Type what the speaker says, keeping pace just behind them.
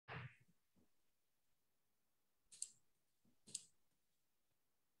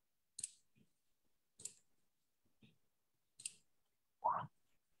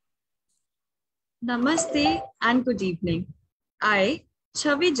Namaste and good evening. I,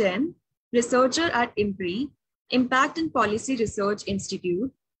 Xavier, researcher at IMPRI, Impact and Policy Research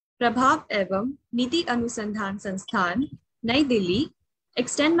Institute, Prabhav Evam Niti Anusandhan Sansthan, Nai Delhi,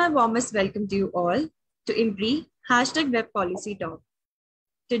 extend my warmest welcome to you all to IMPRI #Web Policy Talk.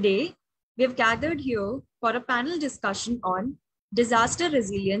 Today, we have gathered here for a panel discussion on disaster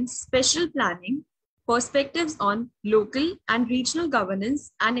resilience, special planning, perspectives on local and regional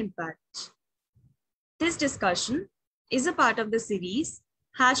governance and impact. This discussion is a part of the series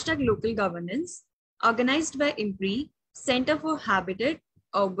 #Local Governance, organized by IMPRI, Center for Habitat,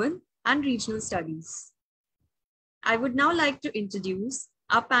 Urban and Regional Studies. I would now like to introduce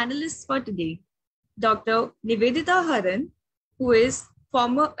our panelists for today. Dr. Nivedita Haran, who is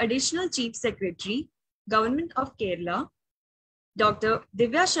former Additional Chief Secretary, Government of Kerala. Dr.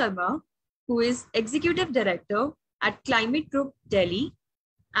 Divya Sharma, who is Executive Director at Climate Group, Delhi,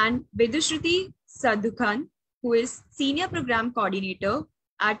 and Bedoshruti Sadhukhan, who is Senior Program Coordinator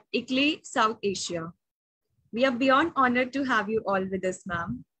at ICLE South Asia. We are beyond honored to have you all with us,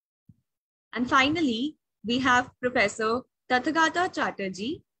 ma'am. And finally, we have Professor Tathagata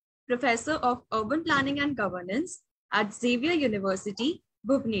Chatterji, Professor of Urban Planning and Governance at Xavier University,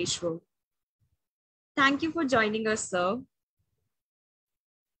 Bhubaneswar. Thank you for joining us, sir.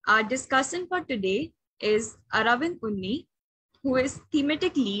 Our discussant for today is Aravind Unni, who is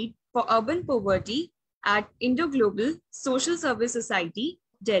Thematic Lead for Urban Poverty at Indo-Global Social Service Society,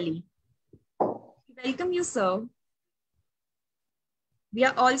 Delhi. Welcome you, sir. We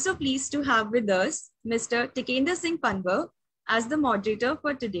are also pleased to have with us Mr. Tikender Singh Panwar as the moderator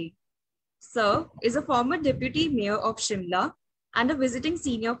for today. Sir is a former Deputy Mayor of Shimla and a visiting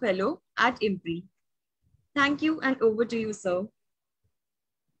Senior Fellow at IMPRI. Thank you, and over to you, sir.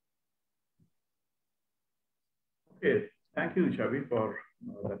 Okay, thank you, Xavier, for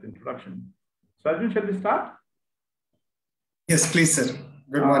that introduction. So, Arjun, shall we start? Yes, please, sir.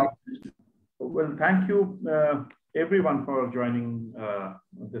 Good morning. Well, thank you, everyone, for joining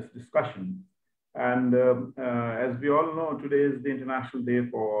this discussion. And as we all know, today is the International Day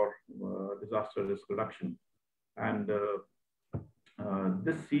for Disaster Risk Reduction. And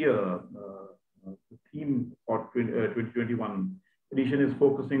this year, the theme for 2021 edition is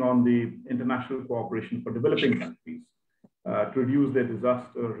focusing on the international cooperation for developing countries to reduce their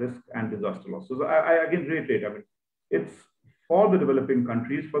disaster risk and disaster loss. So I again reiterate, I mean, it's for the developing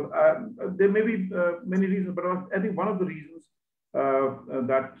countries. For there may be many reasons, but I think one of the reasons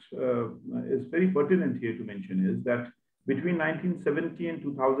that is very pertinent here to mention is that between 1970 and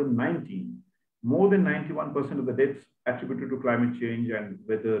 2019, more than 91% of the deaths attributed to climate change and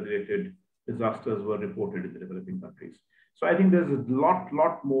weather-related disasters were reported in the developing countries. So I think there's a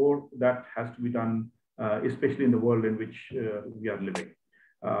lot more that has to be done, especially in the world in which we are living.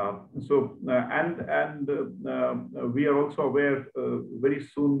 We are also aware very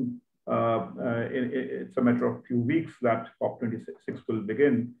soon, it's a matter of a few weeks that COP26 will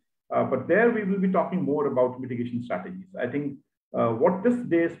begin. But there we will be talking more about mitigation strategies. I think what this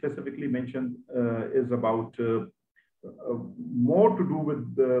day specifically mentioned is about more to do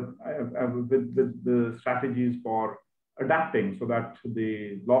with the strategies for adapting so that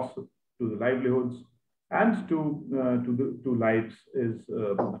the loss to the livelihoods and to lives is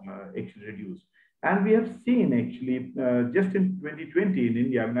actually reduced. And we have seen actually just in 2020 in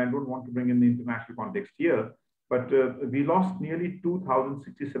India, and I don't want to bring in the international context here, but we lost nearly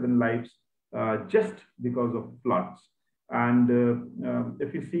 2,067 lives just because of floods. And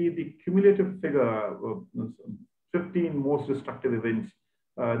if you see the cumulative figure of 15 most destructive events,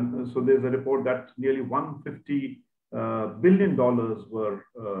 so there's a report that nearly $150 billion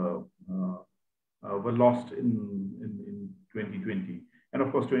were lost in 2020. And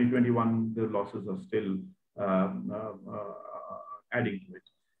of course, 2021, the losses are still adding to it.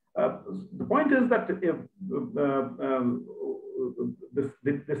 The point is that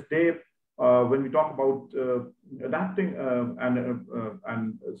this day, when we talk about adapting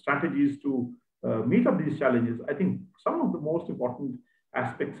and strategies to meet up these challenges, I think some of the most important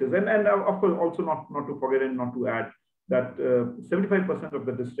aspects is, and of course, also not to forget and not to add, that 75% of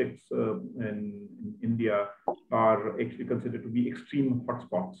the districts in India are actually considered to be extreme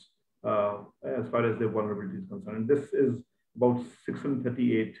hotspots as far as their vulnerability is concerned. And this is about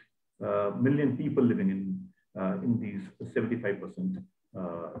 638 million people living in these 75%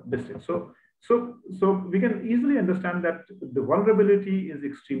 districts. So we can easily understand that the vulnerability is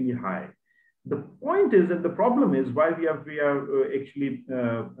extremely high. The point is, and the problem is, why we are actually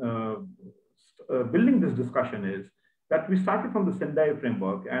building this discussion is that we started from the Sendai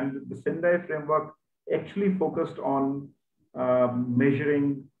framework, and the Sendai framework actually focused on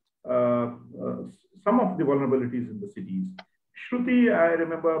measuring some of the vulnerabilities in the cities. Shruti, I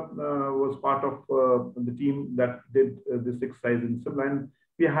remember, was part of the team that did this exercise in Shimla, and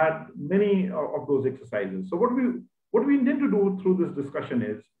we had many of those exercises. So what we intend to do through this discussion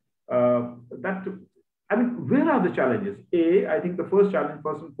is where are the challenges? I think the first and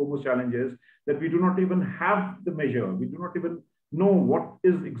foremost challenge is that we do not even have the measure. We do not even know what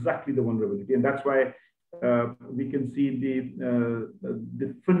is exactly the vulnerability. And that's why we can see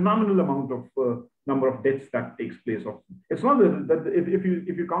the phenomenal amount of number of deaths that takes place. It's not that if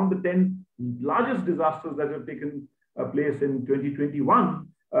you count the 10 largest disasters that have taken place in 2021,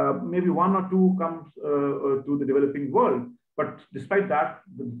 maybe one or two comes to the developing world. But despite that,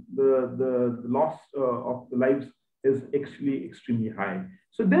 the loss of the lives is actually extremely high.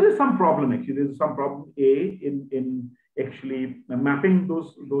 So there is some problem actually. There is some problem in actually mapping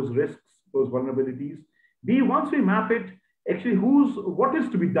those risks, those vulnerabilities. B, once we map it, actually what is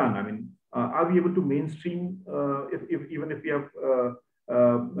to be done? I mean, are we able to mainstream even if we have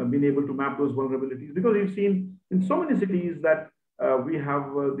been able to map those vulnerabilities? Because we've seen in so many cities that we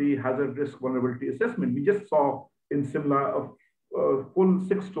have the hazard risk vulnerability assessment. We just saw in Shimla a full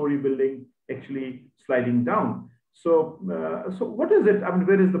 6-story building actually sliding down. So what is it? I mean,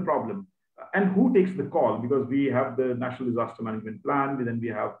 where is the problem? And who takes the call? Because we have the National Disaster Management Plan, then we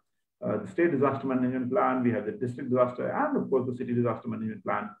have the State Disaster Management Plan, we have the District Disaster, and of course the City Disaster Management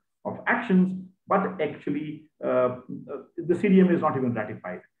Plan of actions, but actually the CDM is not even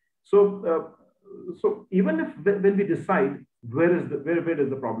ratified. So even when we decide where does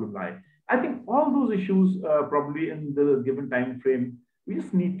the problem lie, I think all those issues probably in the given time frame, we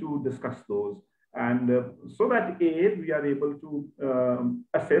just need to discuss those. And so that A, we are able to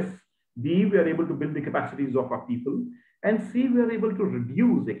assess, B, we are able to build the capacities of our people, and C, we are able to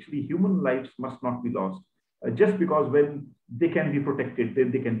reduce, actually human lives must not be lost. Just because when they can be protected, then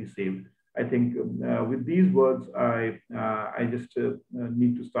they can be saved. I think with these words, I just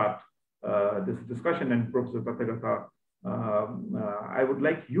need to start this discussion. And Professor Tathagata, I would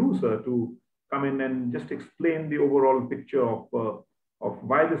like you, sir, to come in and just explain the overall picture of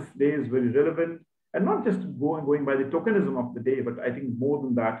why this day is very relevant, and not just going by the tokenism of the day, but I think more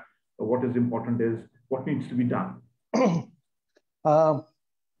than that, what is important is what needs to be done.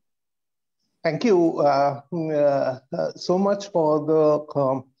 Thank you so much for the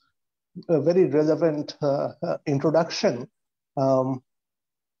very relevant introduction. I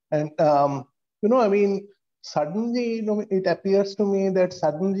mean, suddenly, it appears to me that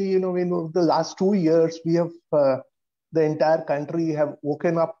suddenly, in the last 2 years, we have the entire country have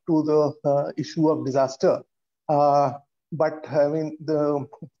woken up to the issue of disaster. But I mean,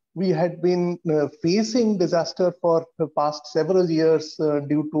 we had been facing disaster for the past several years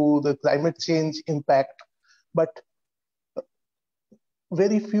due to the climate change impact, but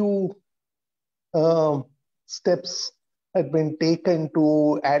very few steps had been taken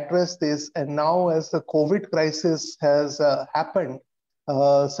to address this. And now as the COVID crisis has happened,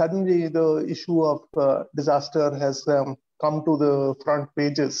 suddenly the issue of disaster has come to the front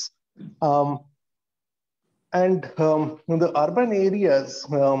pages. The urban areas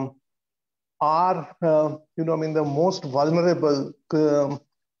are, the most vulnerable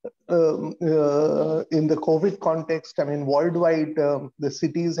in the COVID context. I mean, worldwide, the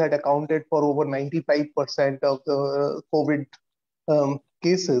cities had accounted for over 95% of the COVID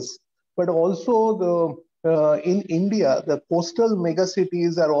cases. But also in India, the coastal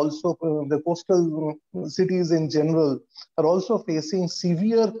megacities are also, the coastal cities in general are also facing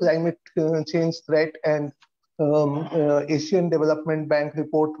severe climate change threat. And Asian Development Bank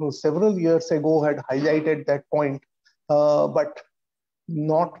report several years ago had highlighted that point, but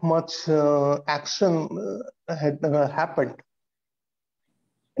not much action had happened.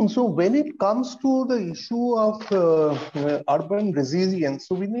 And so when it comes to the issue of urban resilience,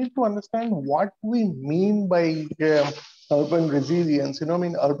 so we need to understand what we mean by urban resilience.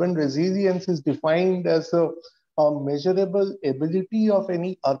 Urban resilience is defined as a measurable ability of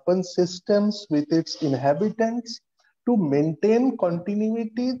any urban systems with its inhabitants to maintain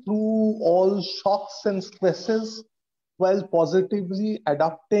continuity through all shocks and stresses, while positively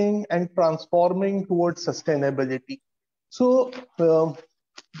adapting and transforming towards sustainability. So a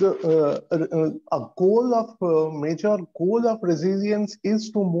major goal of resilience is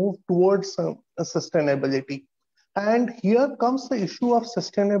to move towards sustainability. And here comes the issue of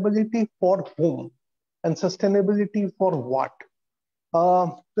sustainability for whom and sustainability for what.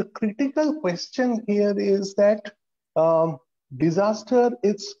 The critical question here is that disaster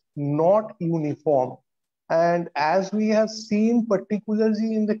is not uniform. And as we have seen,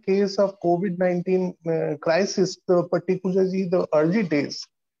 particularly in the case of COVID-19 crisis, particularly the early days,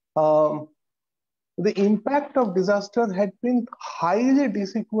 The impact of disaster had been highly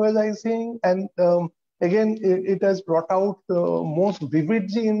desequalizing, and again, it has brought out most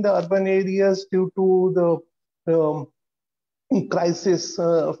vividly in the urban areas due to the crisis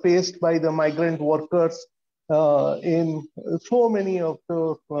faced by the migrant workers in so many of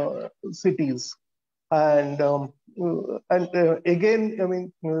the cities. And again, I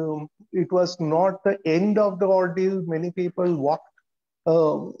mean, it was not the end of the ordeal. Many people walked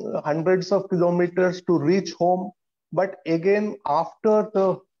hundreds of kilometers to reach home. But again, after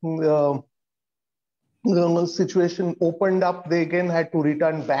the situation opened up, they again had to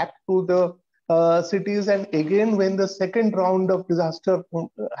return back to the cities. And again, when the second round of disaster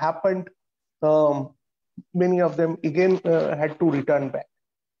happened, many of them again had to return back.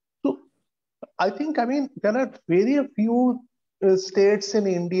 So I think, I mean, there are very few states in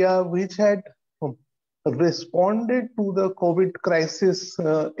India which had responded to the COVID crisis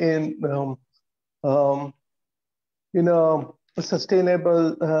in a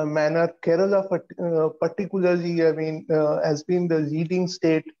sustainable manner. Kerala, particularly, I mean, has been the leading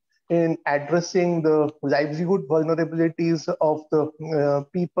state in addressing the livelihood vulnerabilities of the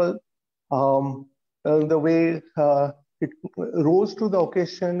people. The way it rose to the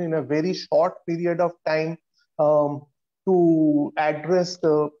occasion in a very short period of time to address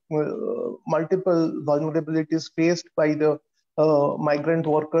the multiple vulnerabilities faced by the migrant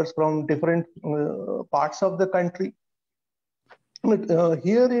workers from different parts of the country. But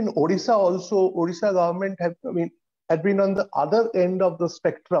here in Odisha also, Odisha government had been on the other end of the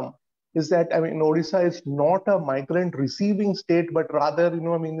spectrum. Is that, I mean, Odisha is not a migrant receiving state, but rather,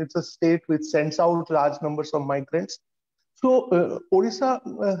 I mean, it's a state which sends out large numbers of migrants. So Odisha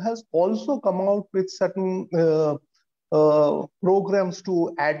has also come out with certain programs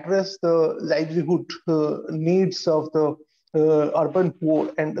to address the livelihood needs of the urban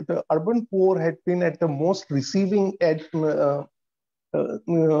poor, and the urban poor had been at the most receiving end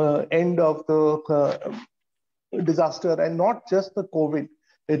of the disaster, and not just the COVID.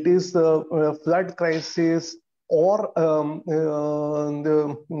 It is the flood crisis or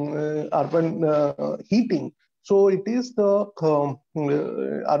the urban heating. So it is the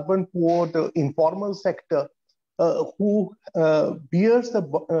urban poor, the informal sector, who bears the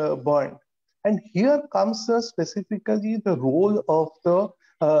burn. And here comes specifically the role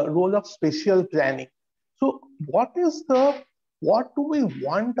of spatial planning. So what do we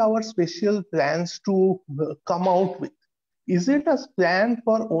want our spatial plans to come out with? Is it a plan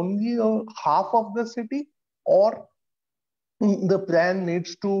for only half of the city, or the plan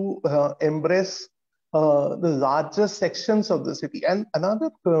needs to embrace the largest sections of the city? And another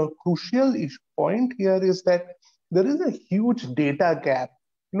crucial point here is that there is a huge data gap.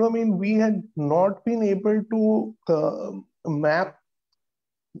 I mean, we had not been able to map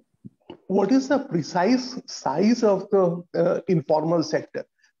what is the precise size of the informal sector.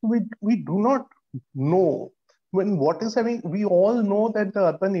 We do not know. We all know that the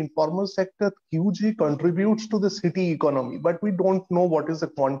urban informal sector hugely contributes to the city economy, but we don't know what is the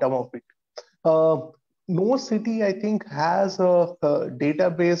quantum of it. No city, I think, has a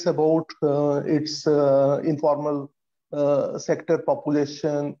database about its informal sector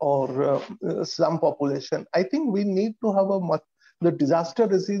population or slum population. I think we need to have the disaster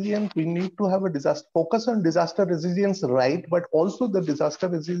resilience. We need to have a focus on disaster resilience, right? But also the disaster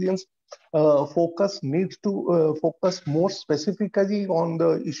resilience focus needs to focus more specifically on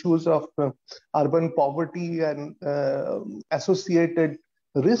the issues of urban poverty and associated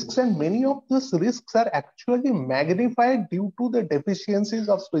risks. And many of these risks are actually magnified due to the deficiencies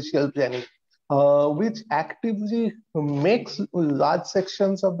of spatial planning, which actively makes large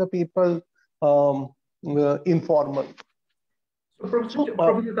sections of the people informal. So,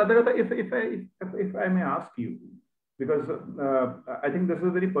 Professor Tathagata, if I may ask you, because I think this is a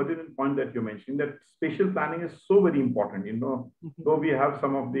very pertinent point that you're mentioning, that spatial planning is so very important. Though we have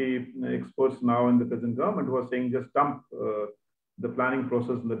some of the experts now in the present government who are saying just dump the planning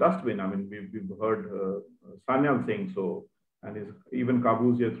process in the dustbin. I mean, we've heard Sanyal saying so, and even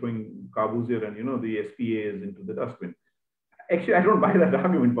Corbusier throwing Corbusier and the SPAs into the dustbin. Actually, I don't buy that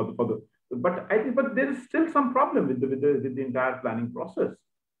argument but there is still some problem with the entire planning process.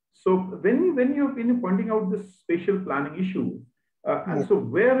 So when you're pointing out this spatial planning issue, and so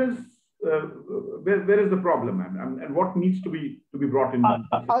where is the problem, and what needs to be brought in?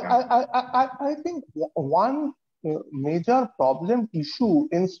 I think one major problem issue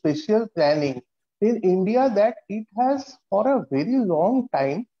in spatial planning in India that it has for a very long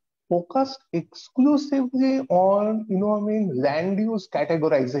time focused exclusively on land use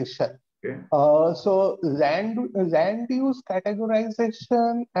categorization. Okay. So land use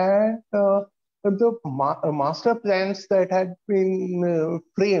categorization and the master plans that had been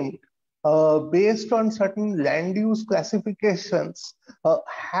framed based on certain land use classifications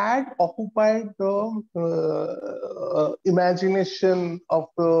had occupied the imagination of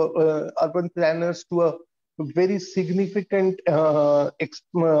the urban planners to a very significant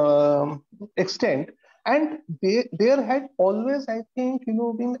extent. And there had always, I think,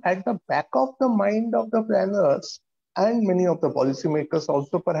 been at the back of the mind of the planners and many of the policymakers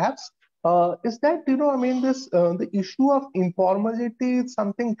also, perhaps, is that, the issue of informality is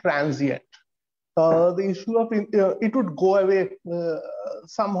something transient. The issue of it would go away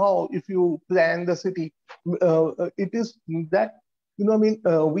somehow if you plan the city. It is that,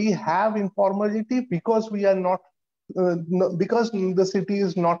 we have informality because we are not, because the city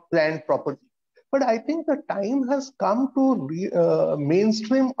is not planned properly. But I think the time has come to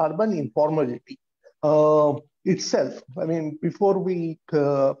mainstream urban informality itself. I mean, before we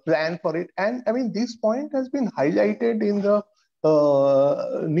plan for it. And I mean, this point has been highlighted in the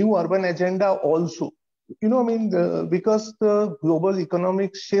new urban agenda also. Because the global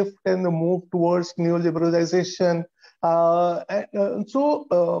economic shift and the move towards neoliberalization.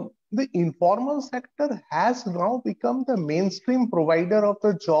 The informal sector has now become the mainstream provider of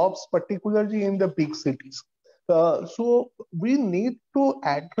the jobs, particularly in the big cities. So we need to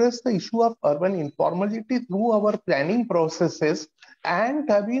address the issue of urban informality through our planning processes and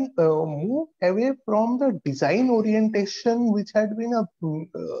move away from the design orientation, which had been a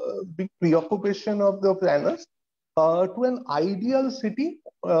big preoccupation of the planners, to an ideal city,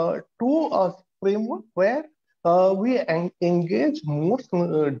 to a framework where we engage more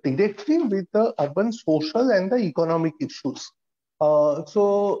directly with the urban social and the economic issues.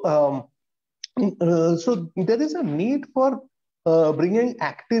 So there is a need for bringing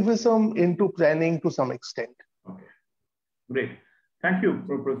activism into planning to some extent. Okay, great. Thank you,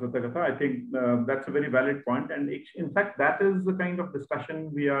 Professor Tathagata. I think that's a very valid point. And in fact, that is the kind of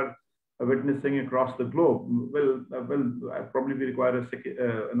discussion we are witnessing across the globe. Well, probably we require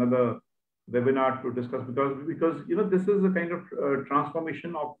another webinar to discuss because this is a kind of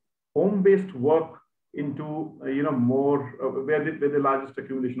transformation of home-based work into more where the largest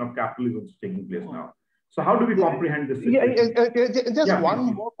accumulation of capitalism is taking place now. So how do we comprehend this situation? Just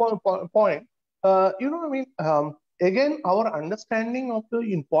one more point. Again, our understanding of the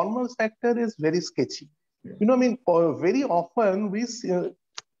informal sector is very sketchy. Yeah. Very often we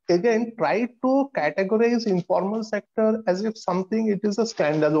again try to categorize informal sector as if it is a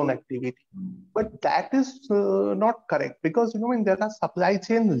standalone activity. But that is not correct, because there are supply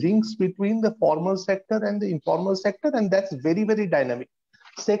chain links between the formal sector and the informal sector, and that's very, very dynamic.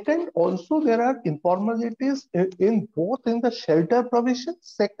 Second, also there are informalities in both in the shelter provision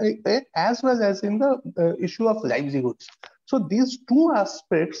as well as in the issue of livelihoods. So these two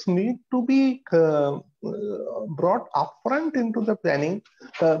aspects need to be brought upfront into the planning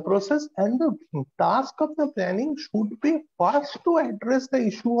process, and the task of the planning should be first to address the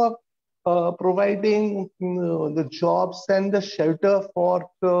issue of providing the jobs and the shelter for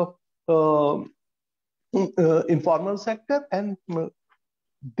the informal sector, and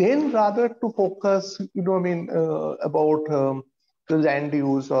then rather to focus, about the land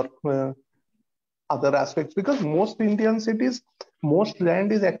use or other aspects, because most Indian cities, most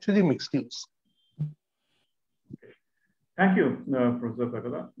land is actually mixed use. Thank you, Professor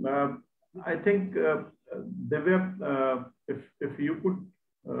Tathagata. I think, Divya, if you could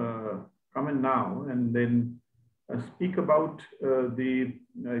come in now and then speak about the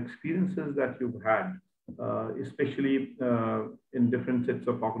experiences that you've had, especially in different sets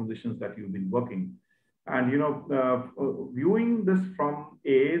of organizations that you've been working. And, viewing this from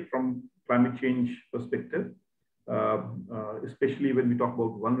climate change perspective, especially when we talk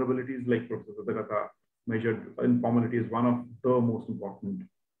about vulnerabilities, like Professor Tathagata measured, informality is one of the most important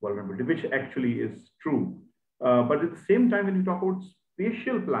vulnerability, which actually is true. But at the same time, when you talk about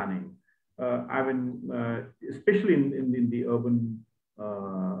spatial planning, especially in the urban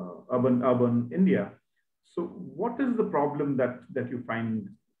India. So what is the problem that you find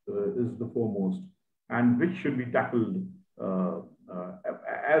is the foremost, and which should be tackled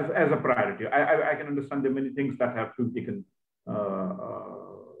as a priority? I can understand there are many things that have to be taken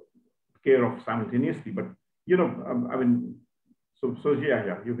care of simultaneously, but so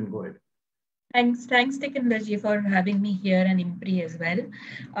yeah, you can go ahead. Thanks, Tikender for having me here and IMPRI as well.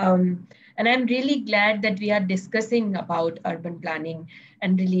 And I'm really glad that we are discussing about urban planning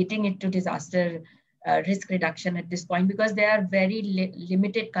and relating it to disaster risk reduction at this point, because there are very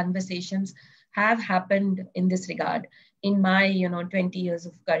limited conversations have happened in this regard in my 20 years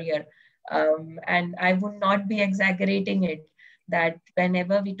of career. And I would not be exaggerating it, that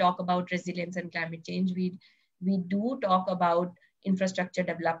whenever we talk about resilience and climate change, we do talk about infrastructure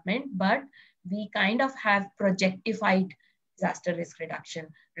development, but we kind of have projectified disaster risk reduction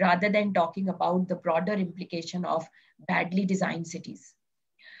rather than talking about the broader implication of badly designed cities.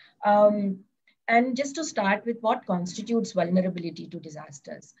 And just to start with, what constitutes vulnerability to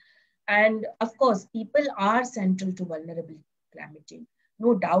disasters? And of course, people are central to vulnerability to climate change,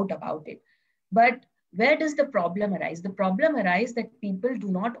 no doubt about it. But where does the problem arise? The problem arises that people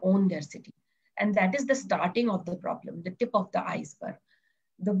do not own their city. And that is the starting of the problem, the tip of the iceberg.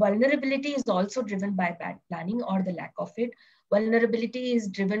 The vulnerability is also driven by bad planning or the lack of it. Vulnerability is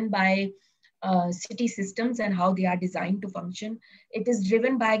driven by city systems and how they are designed to function. It is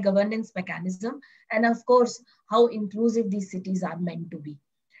driven by governance mechanism, and of course, how inclusive these cities are meant to be.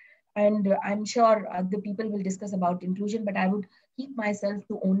 And I'm sure the people will discuss about inclusion, but I would keep myself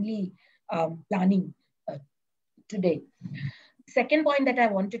to only planning today. Second point that I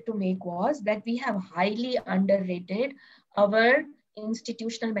wanted to make was that we have highly underrated our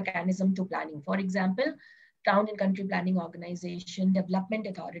institutional mechanism to planning. For example, town and country planning organization, development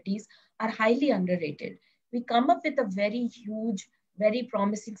authorities are highly underrated. We come up with a very huge, very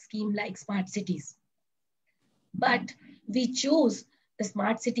promising scheme like smart cities, but we choose the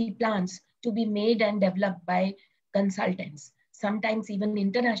smart city plans to be made and developed by consultants, sometimes even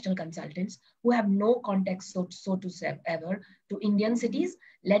international consultants who have no context, so to say, ever to Indian cities,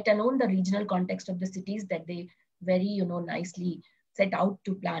 let alone the regional context of the cities that they very nicely set out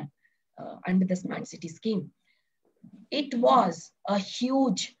to plan under the smart city scheme. It was a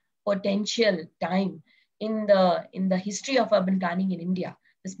huge potential time in the history of urban planning in India,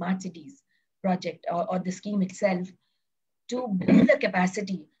 the smart cities project or the scheme itself, to build the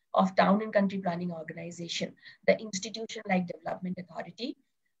capacity of town and country planning organization, the institution like development authority,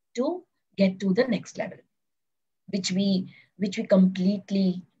 to get to the next level, which we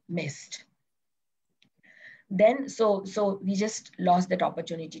completely missed. Then, so we just lost that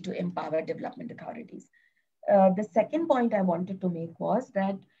opportunity to empower development authorities. The second point I wanted to make was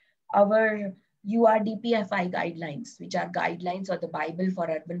that our URDPFI guidelines, which are guidelines or the Bible for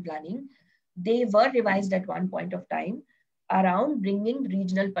urban planning, they were revised at one point of time around bringing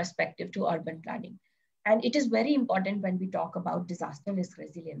regional perspective to urban planning. And it is very important when we talk about disaster risk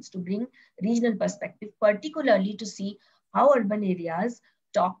resilience to bring regional perspective, particularly to see how urban areas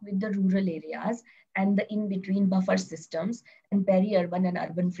talk with the rural areas and the in-between buffer systems and peri-urban and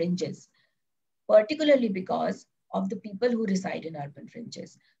urban fringes, particularly because of the people who reside in urban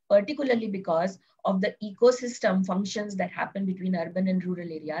fringes, particularly because of the ecosystem functions that happen between urban and rural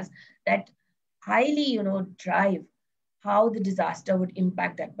areas that highly, drive how the disaster would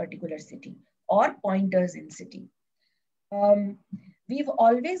impact that particular city or pointers in city. We've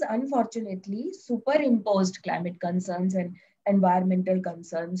always, unfortunately, superimposed climate concerns and environmental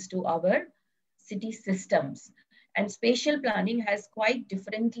concerns to our city systems. And spatial planning has quite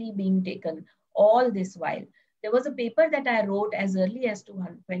differently been taken all this while. There was a paper that I wrote as early as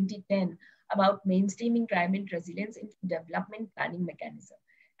 2010 about mainstreaming climate resilience into development planning mechanism.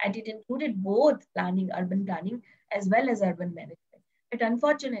 And it included both planning, urban planning, as well as urban management. But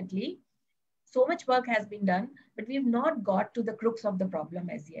unfortunately, so much work has been done, but we've not got to the crux of the problem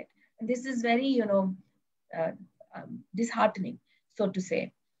as yet. And this is very, disheartening, so to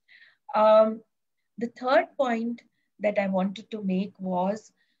say. The third point that I wanted to make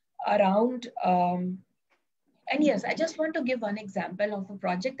was around, and yes, I just want to give one example of a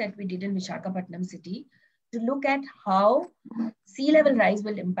project that we did in Visakhapatnam city to look at how sea level rise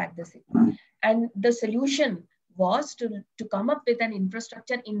will impact the city. And the solution was to come up with an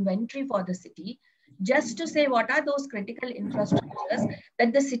infrastructure inventory for the city, just to say what are those critical infrastructures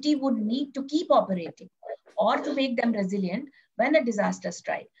that the city would need to keep operating or to make them resilient when a disaster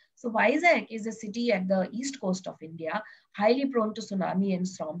strikes. So Vizag is a city at the east coast of India, highly prone to tsunami and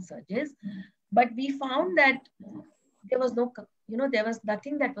storm surges. But we found that there was no, there was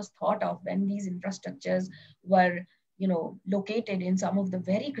nothing that was thought of when these infrastructures were, located in some of the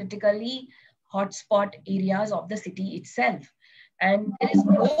very critically hotspot areas of the city itself. And there is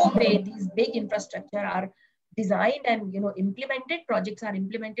no way these big infrastructure are designed and, implemented, projects are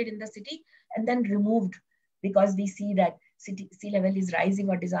implemented in the city and then removed because we see that sea level is rising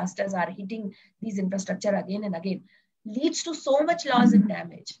or disasters are hitting these infrastructure again and again, leads to so much loss and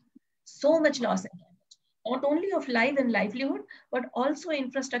damage. So much loss and damage, not only of life and livelihood, but also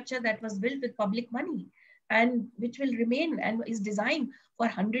infrastructure that was built with public money and which will remain and is designed for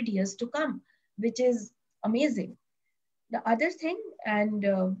 100 years to come, which is amazing. The other thing, and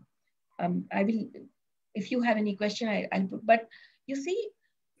I will, if you have any question, I'll put, but you see,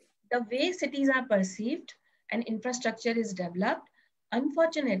 the way cities are perceived and infrastructure is developed,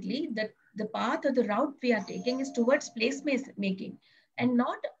 unfortunately, the path or the route we are taking is towards place making and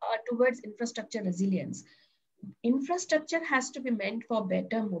not towards infrastructure resilience. Infrastructure has to be meant for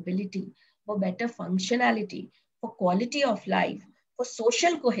better mobility, for better functionality, for quality of life, for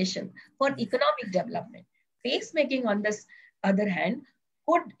social cohesion, for economic development. Placemaking, on this other hand,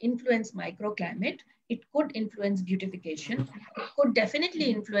 could influence microclimate, it could influence beautification, it could definitely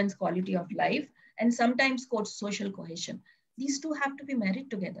influence quality of life, and sometimes social cohesion. These two have to be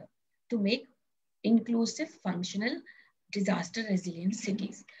married together to make inclusive, functional, disaster resilient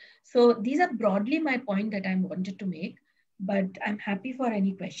cities. So these are broadly my point that I wanted to make, but I'm happy for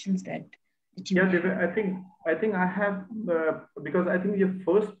any questions that you yeah, have. Divya, I think I have, because I think your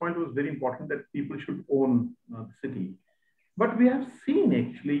first point was very important, that people should own the city. But we have seen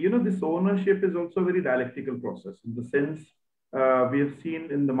actually, you know, this ownership is also a very dialectical process in the sense we have seen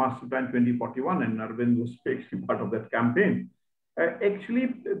in the Master Plan 2041, and Arvind was actually part of that campaign.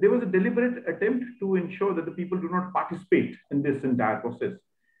 Actually, there was a deliberate attempt to ensure that the people do not participate in this entire process.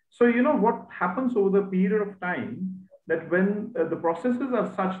 So, you know, what happens over the period of time, that when the processes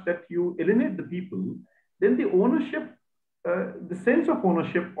are such that you alienate the people, then the ownership, the sense of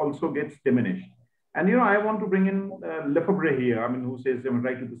ownership also gets diminished. And, you know, I want to bring in Lefebvre here, I mean, who says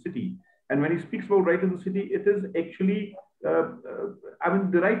right to the city. And when he speaks about right to the city, it is actually, I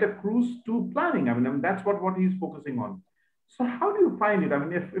mean, the right accrues to planning. I mean that's what he's focusing on. So how do you find it? I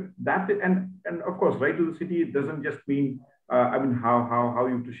mean, if that, and of course, right to the city, it doesn't just mean, I mean, how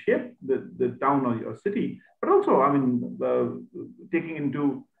you have to shape the town or your city, but also, I mean, taking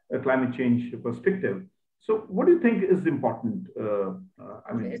into a climate change perspective. So what do you think is important?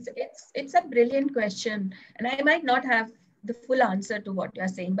 I mean, it's a brilliant question, and I might not have the full answer to what you're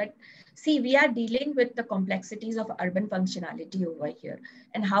saying, but see, we are dealing with the complexities of urban functionality over here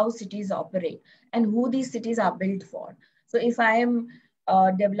and how cities operate and who these cities are built for. So if I am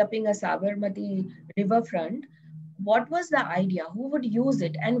developing a Sabarmati riverfront, what was the idea? Who would use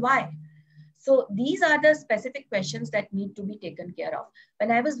it and why? So these are the specific questions that need to be taken care of. When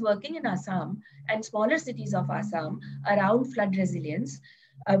I was working in Assam and smaller cities of Assam around flood resilience,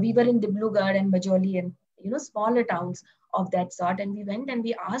 we were in Dibrugarh and Bajoli and, you know, smaller towns of that sort. And we went and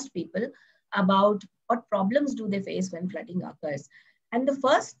we asked people about what problems do they face when flooding occurs. And the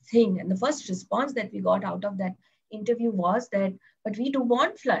first thing and the first response that we got out of that interview was that, but we do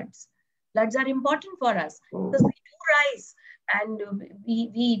want floods. Floods are important for us because we do rise. And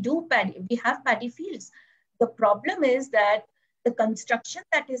we have paddy fields. The problem is that the construction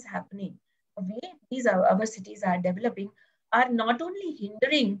that is happening, the way these our cities are developing, are not only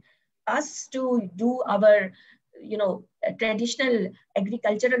hindering us to do our, you know, traditional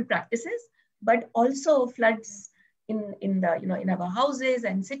agricultural practices, but also floods in the, you know, in our houses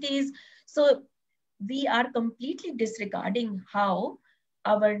and cities. So we are completely disregarding how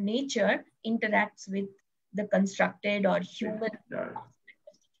our nature interacts with the constructed or human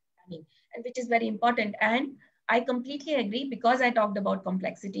planning, and which is very important. And I completely agree, because I talked about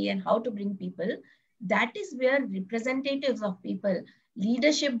complexity and how to bring people. That is where representatives of people,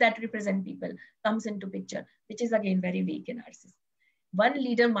 leadership that represent people, comes into picture, which is again very weak in our system. One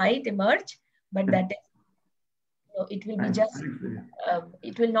leader might emerge, but that is, you know, it will be just,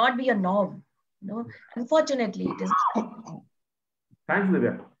 it will not be a norm. You know, unfortunately, it is. Thanks,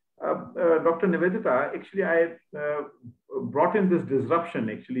 Divya. Dr. Nivedita, actually, I brought in this disruption.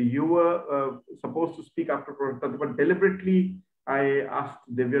 Actually, you were supposed to speak after Professor Tathagata, but deliberately I asked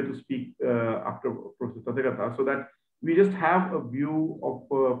Divya to speak after Professor Tathagata, so that we just have a view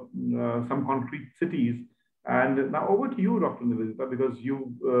of some concrete cities. And now over to you, Dr. Nivedita, because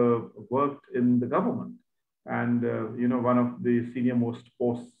you worked in the government, and you know, one of the senior most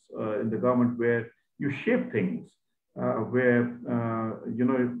posts in the government where you shape things. Where, you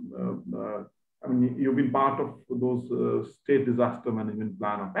know, I mean, you've been part of those state disaster management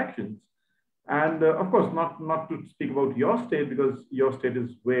plan of actions. And of course, not to speak about your state, because your state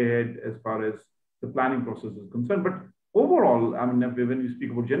is way ahead as far as the planning process is concerned. But overall, I mean, when you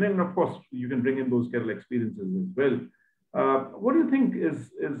speak about Chennai, and of course, you can bring in those Kerala experiences as well. What do you think is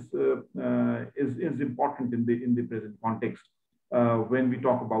important in the present context when we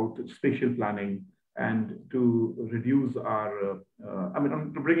talk about spatial planning and to reduce our, I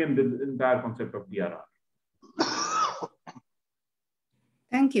mean, to bring in the entire concept of DRR?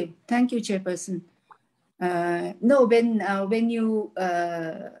 Thank you, Chairperson. No, when you,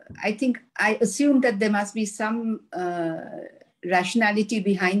 I think I assumed that there must be some rationality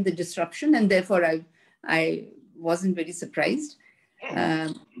behind the disruption, and therefore I wasn't very surprised.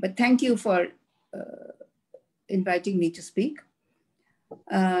 But thank you for inviting me to speak.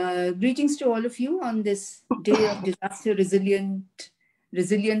 Greetings to all of you on this day of disaster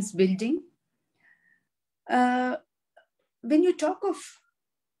resilience building. When you talk of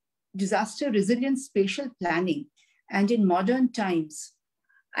disaster resilience spatial planning, and in modern times,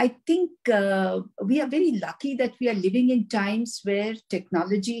 I think we are very lucky that we are living in times where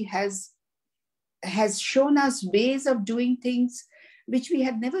technology has shown us ways of doing things which we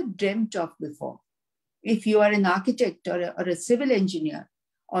had never dreamt of before. If you are an architect or a civil engineer,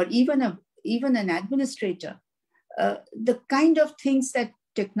 or even an administrator, the kind of things that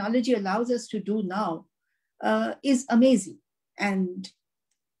technology allows us to do now is amazing. And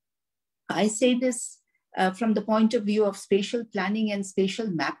I say this from the point of view of spatial planning and spatial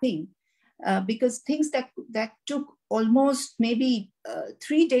mapping, because things that took almost maybe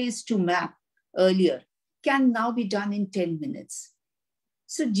 3 days to map earlier can now be done in 10 minutes.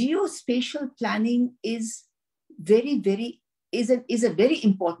 So geospatial planning is a very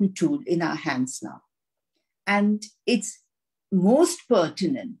important tool in our hands now. And it's most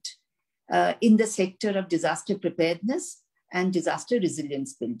pertinent in the sector of disaster preparedness and disaster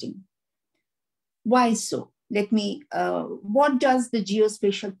resilience building. Why so? What does the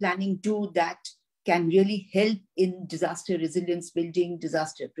geospatial planning do that can really help in disaster resilience building,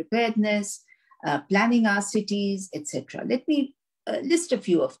 disaster preparedness, planning our cities, etc.? Let me list a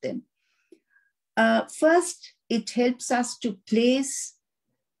few of them. First, it helps us to place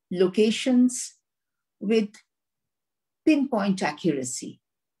locations with pinpoint accuracy,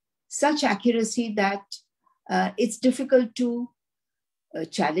 such accuracy that it's difficult to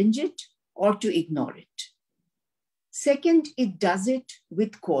challenge it or to ignore it. Second, it does it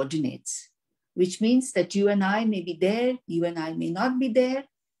with coordinates, which means that you and I may be there, you and I may not be there,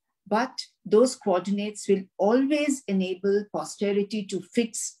 but those coordinates will always enable posterity to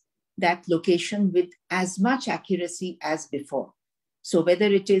fix that location with as much accuracy as before. So whether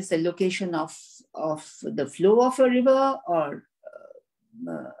it is the location of the flow of a river or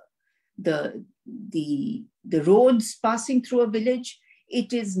the roads passing through a village,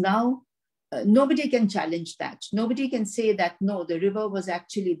 it is now, nobody can challenge that. Nobody can say that, no, the river was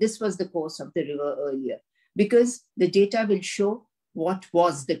actually, this was the course of the river earlier, because the data will show what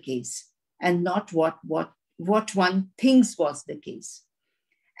was the case and not what one thinks was the case.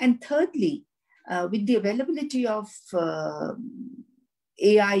 And thirdly, with the availability of AI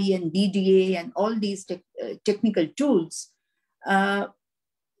and BDA and all these technical tools,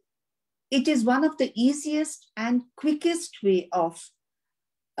 it is one of the easiest and quickest way of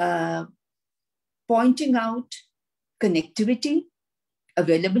pointing out connectivity,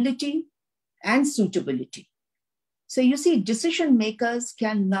 availability, and suitability. So you see, decision makers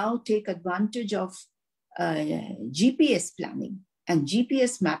can now take advantage of GPS planning and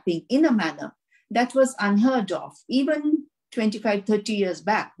GPS mapping in a manner that was unheard of even 25, 30 years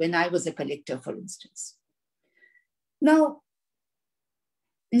back when I was a collector, for instance. Now,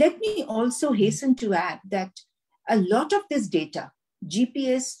 let me also hasten to add that a lot of this data,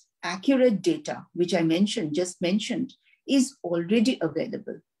 GPS accurate data, which I just mentioned, is already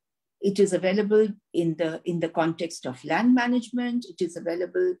available. It is available in the context of land management. It is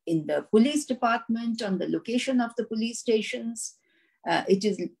available in the police department on the location of the police stations. It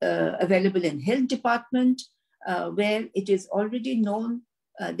is available in health department, where it is already known.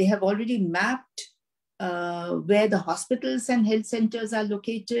 They have already mapped where the hospitals and health centers are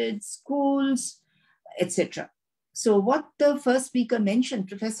located, schools, etc. So what the first speaker mentioned,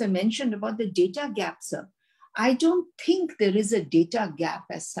 Professor mentioned about the data gap, sir, I don't think there is a data gap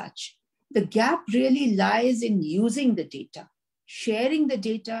as such. The gap really lies in using the data, sharing the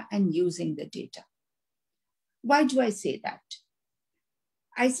data and using the data. Why do I say that?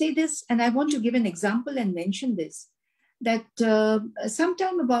 I say this, and I want to give an example and mention this, that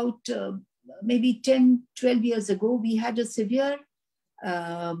sometime about maybe 10, 12 years ago, we had a severe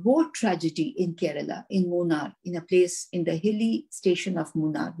boat tragedy in Kerala, in Munnar, in a place in the hilly station of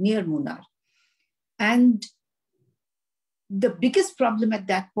Munnar, near Munnar. And the biggest problem at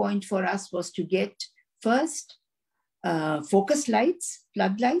that point for us was to get first focus lights,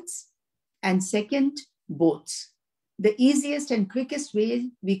 floodlights, and second, boats. The easiest and quickest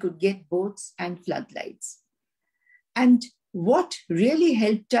way we could get boats and floodlights. And what really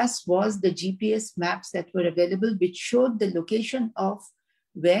helped us was the GPS maps that were available, which showed the location of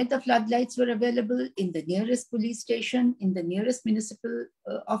where the floodlights were available in the nearest police station, in the nearest municipal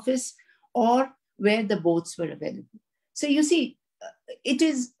office, or where the boats were available. So you see, it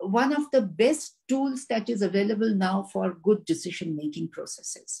is one of the best tools that is available now for good decision-making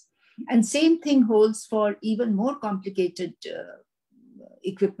processes. And same thing holds for even more complicated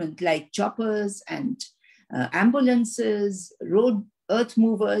equipment like choppers and ambulances, road earth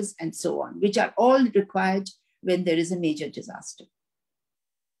movers, and so on, which are all required when there is a major disaster.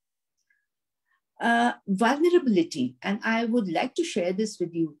 Vulnerability, and I would like to share this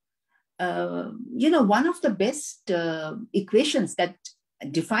with you. One of the best equations that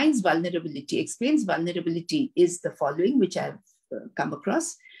defines vulnerability, explains vulnerability, is the following, which I've come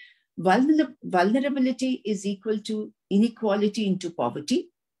across. Vulnerability is equal to inequality into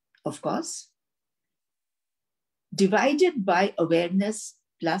poverty, of course, divided by awareness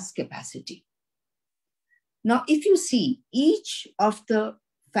plus capacity. Now, if you see each of the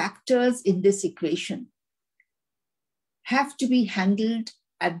factors in this equation have to be handled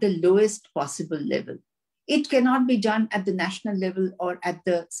at the lowest possible level. It cannot be done at the national level or at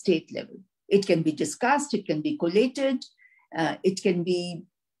the state level. It can be discussed, it can be collated, it can be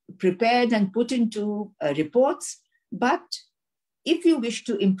prepared and put into reports. But if you wish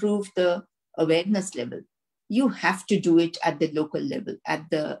to improve the awareness level, you have to do it at the local level, at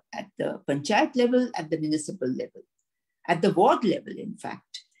the panchayat level, at the municipal level, at the ward level, in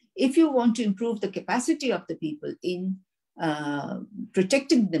fact. If you want to improve the capacity of the people in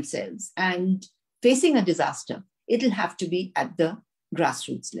protecting themselves and facing a disaster, it'll have to be at the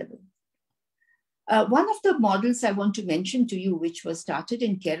grassroots level. One of the models I want to mention to you, which was started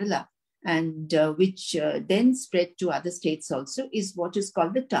in Kerala and which then spread to other states also, is what is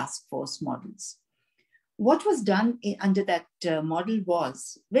called the task force models. What was done under that model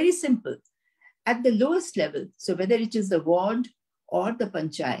was very simple. At the lowest level, so whether it is the ward or the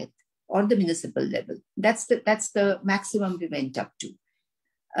panchayat or the municipal level, that's the maximum we went up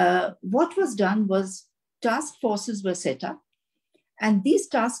to. What was done was task forces were set up, and these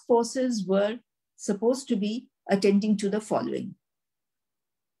task forces were supposed to be attending to the following.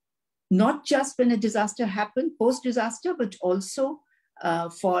 Not just when a disaster happened, post-disaster, but also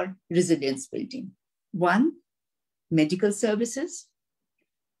for resilience building. 1, medical services.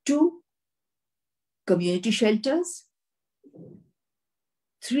 2, community shelters.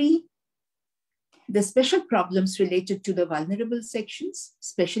 3, the special problems related to the vulnerable sections,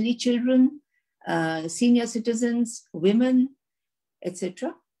 especially children, senior citizens, women,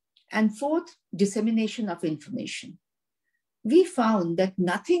 etc. And 4th, dissemination of information. We found that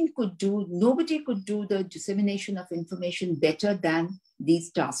nobody could do the dissemination of information better than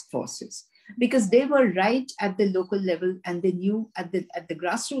these task forces, because they were right at the local level and they knew at the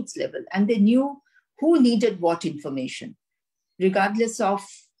grassroots level, and they knew who needed what information, regardless of,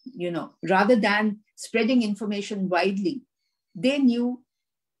 rather than spreading information widely, they knew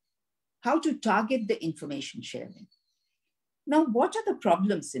how to target the information sharing. Now, what are the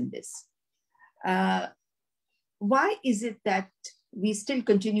problems in this? Why is it that we still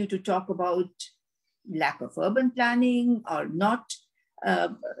continue to talk about lack of urban planning or not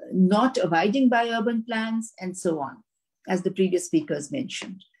abiding by urban plans and so on, as the previous speakers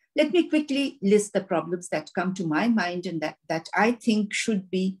mentioned? Let me quickly list the problems that come to my mind and that I think should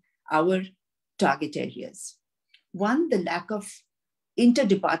be our target areas. 1, the lack of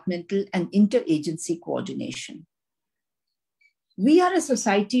interdepartmental and interagency coordination. We are a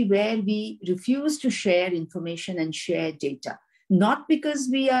society where we refuse to share information and share data, not because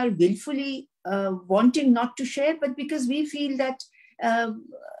we are willfully wanting not to share, but because we feel that,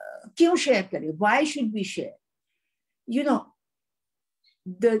 kyun share kare? Why should we share?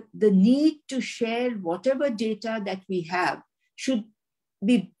 The need to share whatever data that we have should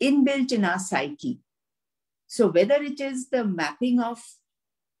be inbuilt in our psyche. So whether it is the mapping of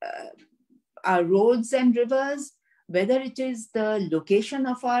our roads and rivers, whether it is the location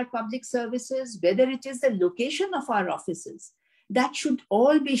of our public services, whether it is the location of our offices, that should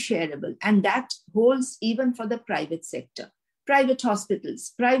all be shareable. And that holds even for the private sector, private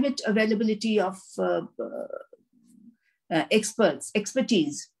hospitals, private availability of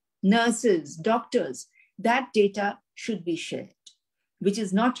expertise, nurses, doctors. That data should be shared, which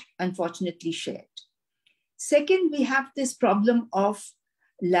is not, unfortunately, shared. Second, we have this problem of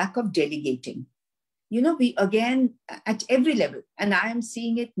lack of delegating. We again, at every level, and I am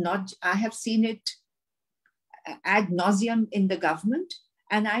seeing it, I have seen it ad nauseum in the government,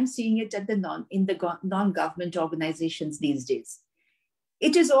 and I'm seeing it in the non-government organizations these days.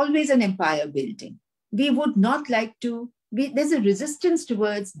 It is always an empire building. We would not like to, there's a resistance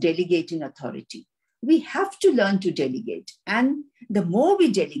towards delegating authority. We have to learn to delegate. And the more we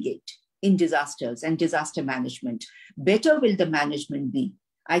delegate in disasters and disaster management, better will the management be.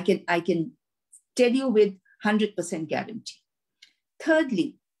 I can tell you with 100% guarantee.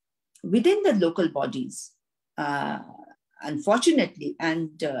 Thirdly, within the local bodies, unfortunately, and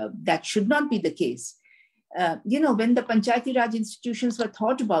that should not be the case, when the Panchayati Raj institutions were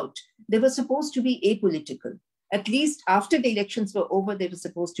thought about, they were supposed to be apolitical. At least after the elections were over, they were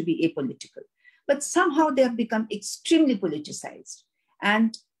supposed to be apolitical. But somehow they have become extremely politicized.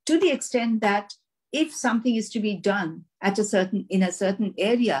 And to the extent that if something is to be done in a certain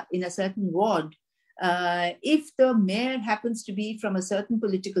area, in a certain ward, if the mayor happens to be from a certain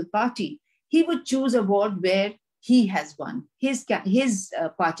political party, he would choose a ward where he has won, his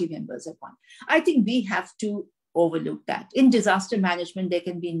party members have won. I think we have to overlook that. In disaster management, there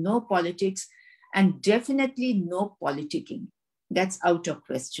can be no politics and definitely no politicking. That's out of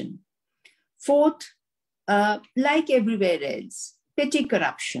question. Fourth, like everywhere else, petty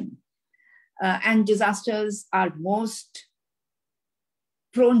corruption. And disasters are most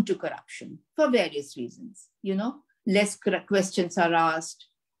prone to corruption for various reasons. Less questions are asked.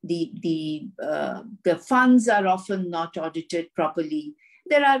 The funds are often not audited properly.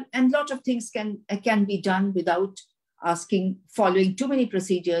 And a lot of things can be done without following too many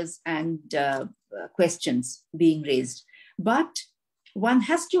procedures and questions being raised. But one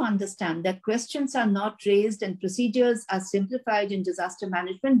has to understand that questions are not raised and procedures are simplified in disaster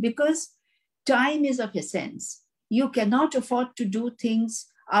management because time is of essence. You cannot afford to do things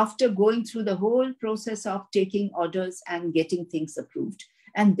after going through the whole process of taking orders and getting things approved.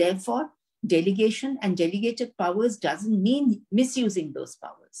 And therefore, delegation and delegated powers doesn't mean misusing those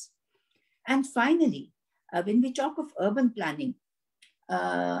powers. And finally, when we talk of urban planning,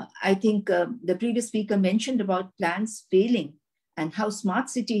 I think the previous speaker mentioned about plans failing and how Smart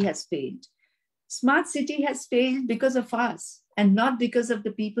City has failed. Smart City has failed because of us and not because of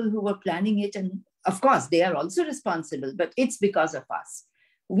the people who were planning it. And of course, they are also responsible, but it's because of us.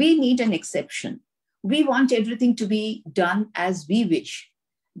 We need an exception. We want everything to be done as we wish.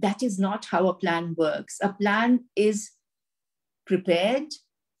 That is not how a plan works. A plan is prepared,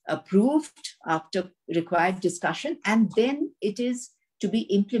 approved after required discussion, and then it is to be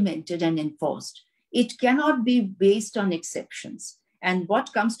implemented and enforced. It cannot be based on exceptions. And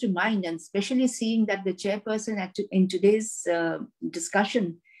what comes to mind, and especially seeing that the chairperson in today's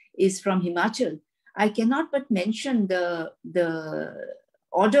discussion is from Himachal, I cannot but mention the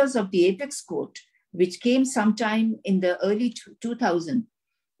orders of the Apex Court, which came sometime in the early 2000s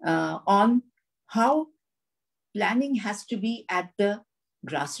on how planning has to be at the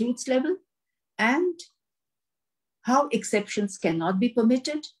grassroots level and how exceptions cannot be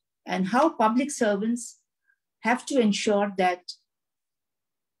permitted and how public servants have to ensure that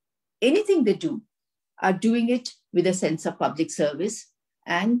anything they do are doing it with a sense of public service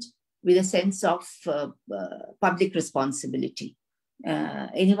and with a sense of public responsibility.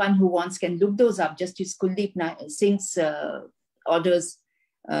 Anyone who wants can look those up. Justice Kuldeep Singh's orders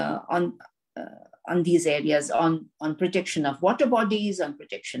on these areas, on protection of water bodies, on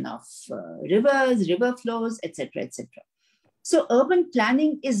protection of rivers, river flows, etc., etc. So urban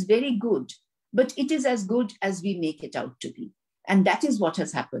planning is very good, but it is as good as we make it out to be. And that is what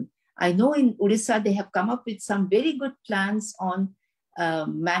has happened. I know in Odisha, they have come up with some very good plans on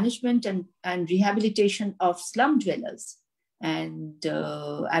management and rehabilitation of slum dwellers. And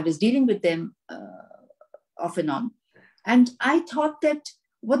I was dealing with them off and on. And I thought that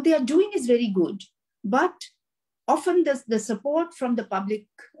what they are doing is very good, but often the support from the public,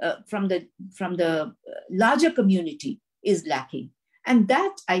 from the larger community is lacking. And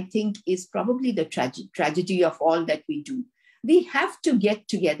that, I think, is probably the tragedy of all that we do. We have to get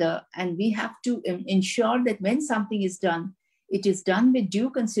together and we have to ensure that when something is done, it is done with due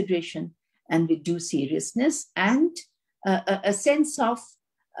consideration and with due seriousness and a sense of,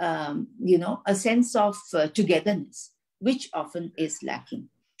 togetherness, which often is lacking.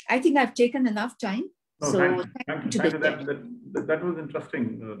 I think I've taken enough time. Oh, so thank you. That was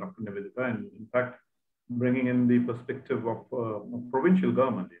interesting, Dr. Nivedita, and in fact, bringing in the perspective of provincial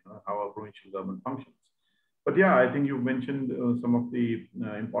government, how a provincial government functions. But yeah, I think you mentioned some of the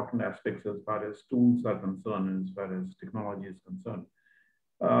important aspects as far as tools are concerned, as far as technology is concerned.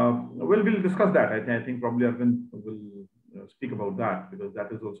 We'll discuss that. I think probably Arvind will speak about that because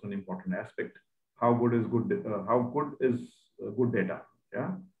that is also an important aspect. How good is good data?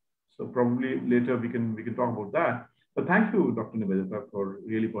 Yeah. So probably later we can talk about that. But thank you, Dr. Nivedita, for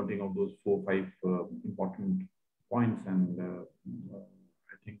really pointing out those 4 or 5 important points and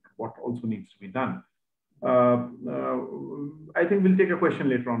I think what also needs to be done. I think we'll take a question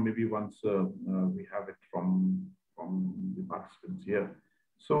later on, maybe once we have it from the participants here.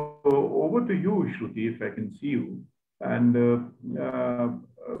 So over to you, Shruti, if I can see you. And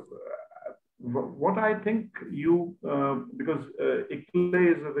what I think because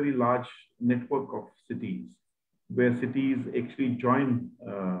ICLE is a very large network of cities, where cities actually join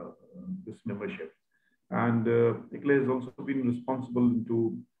this membership. And ICLE has also been responsible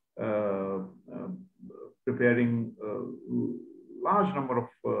to prepare preparing a large number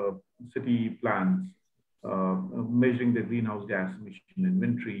of city plans, measuring the greenhouse gas emission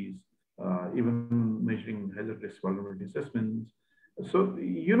inventories, even measuring hazard risk vulnerability assessments. So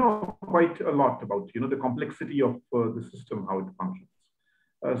you know quite a lot about the complexity of the system, how it functions.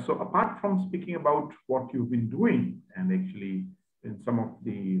 So apart from speaking about what you've been doing, and actually in some of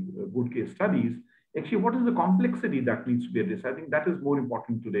the good case studies, actually what is the complexity that needs to be addressed? I think that is more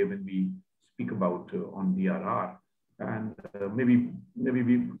important today when we speak about on DRR, and maybe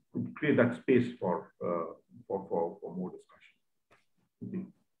we could create that space for more discussion.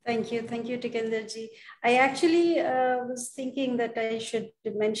 Thank you, Tikenderji. I actually was thinking that I should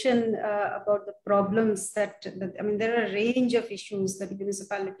mention about the problems that, I mean, there are a range of issues that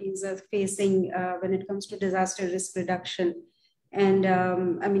municipalities are facing when it comes to disaster risk reduction. And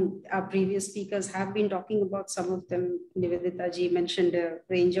I mean, our previous speakers have been talking about some of them. Nivedita ji mentioned a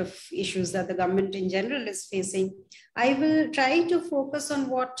range of issues that the government in general is facing. I will try to focus on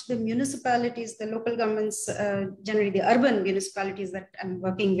what the municipalities, the local governments, generally the urban municipalities that I'm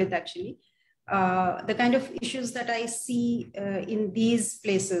working with actually, the kind of issues that I see in these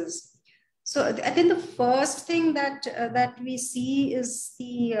places. So I think the first thing that we see is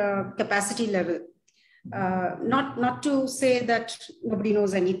the capacity level. Not to say that nobody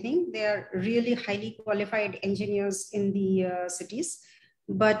knows anything. They are really highly qualified engineers in the cities,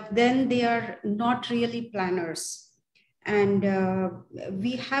 but then they are not really planners. And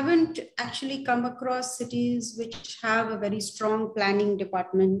we haven't actually come across cities which have a very strong planning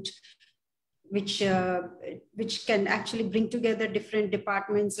department, which can actually bring together different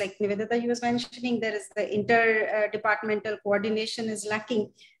departments. Like Nivedita, you was mentioning, there is the interdepartmental coordination is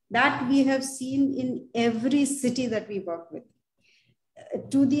lacking. That we have seen in every city that we work with,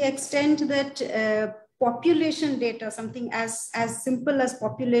 to the extent that population data, something as simple as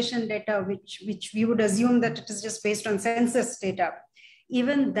population data, which we would assume that it is just based on census data,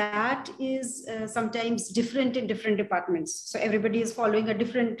 even that is sometimes different in different departments. So everybody is following a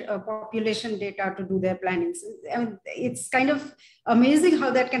different population data to do their planning. So, I mean, it's kind of amazing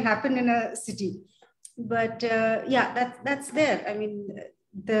how that can happen in a city. But yeah, that's there. I mean,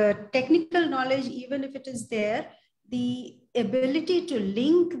 the technical knowledge, even if it is there, the ability to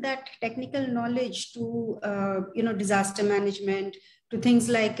link that technical knowledge to disaster management, to things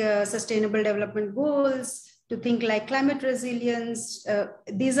like sustainable development goals, to think like climate resilience,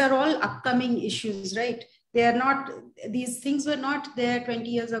 these are all upcoming issues, right? They are not, these things were not there 20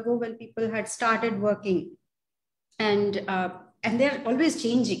 years ago when people had started working, and they're always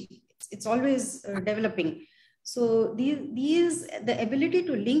changing. It's always developing. So the ability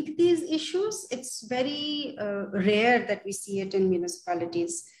to link these issues, it's very rare that we see it in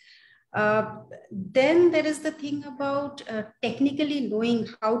municipalities. Then there is the thing about technically knowing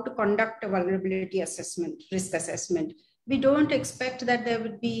how to conduct a vulnerability assessment, risk assessment. We don't expect that there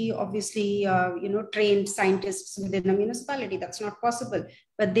would be obviously trained scientists within a municipality. That's not possible.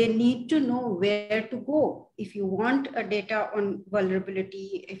 But they need to know where to go. If you want a data on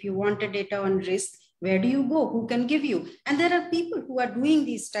vulnerability, if you want a data on risk, where do you go? Who can give you? And there are people who are doing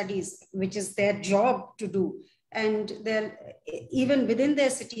these studies, which is their job to do. And they're even within their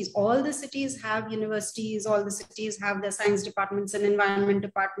cities, all the cities have universities, all the cities have their science departments and environment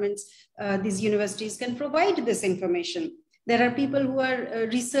departments. These universities can provide this information. There are people who are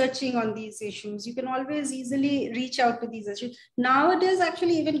researching on these issues. You can always easily reach out to these issues. Nowadays,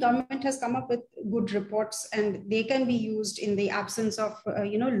 actually, even government has come up with good reports, and they can be used in the absence of,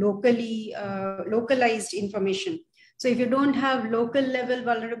 localized information. So if you don't have local level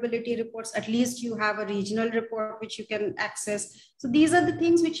vulnerability reports, at least you have a regional report which you can access. So these are the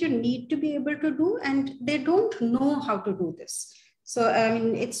things which you need to be able to do, and they don't know how to do this. So I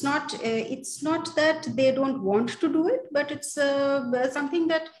mean, it's not that they don't want to do it, but it's something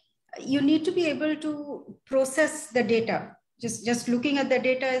that you need to be able to process the data. Just looking at the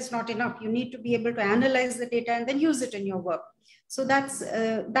data is not enough. You need to be able to analyze the data and then use it in your work. So that's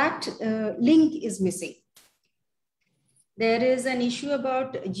that link is missing. There is an issue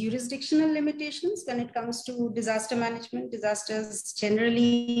about jurisdictional limitations when it comes to disaster management. Disasters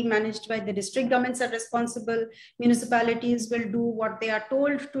generally managed by the district governments are responsible. Municipalities will do what they are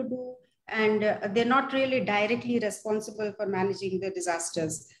told to do, and they're not really directly responsible for managing the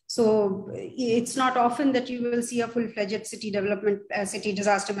disasters. So it's not often that you will see a full-fledged city development, city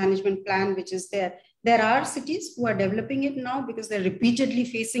disaster management plan, which is there. There are cities who are developing it now because they're repeatedly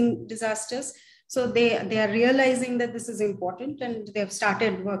facing disasters. So they are realizing that this is important, and they've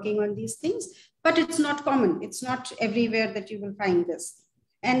started working on these things, but it's not common. It's not everywhere that you will find this.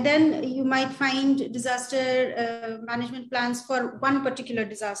 And then you might find disaster management plans for one particular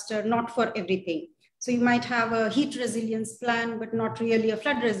disaster, not for everything. So you might have a heat resilience plan, but not really a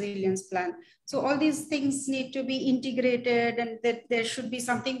flood resilience plan. So all these things need to be integrated, and that there should be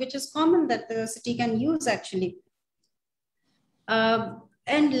something which is common that the city can use actually.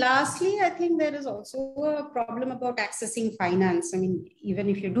 And lastly, I think there is also a problem about accessing finance. I mean, even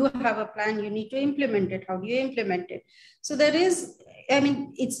if you do have a plan, you need to implement it. How do you implement it? So there is, I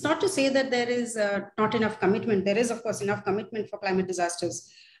mean, it's not to say that there is not enough commitment. There is, of course, enough commitment for climate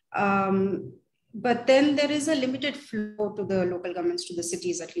disasters. But then there is a limited flow to the local governments, to the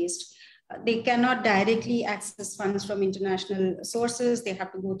cities at least. They cannot directly access funds from international sources. They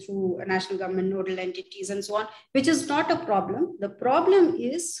have to go through national government nodal entities and so on, which is not a problem. The problem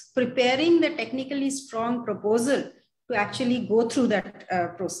is preparing the technically strong proposal to actually go through that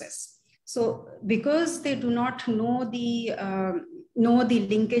process. So because they do not know the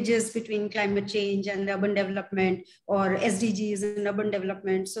linkages between climate change and urban development, or SDGs and urban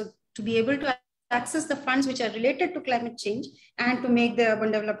development, so to be able to access the funds which are related to climate change and to make the urban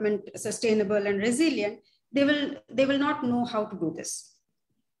development sustainable and resilient, they will not know how to do this.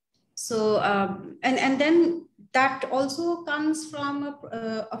 So and then that also comes from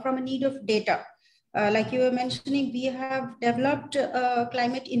a need of data. Like you were mentioning, we have developed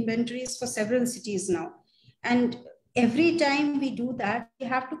climate inventories for several cities now, and every time we do that, we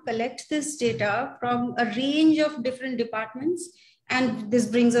have to collect this data from a range of different departments. And this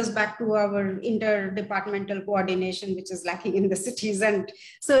brings us back to our interdepartmental coordination, which is lacking in the cities. And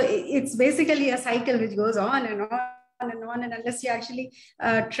so it's basically a cycle which goes on and on and on. And unless you actually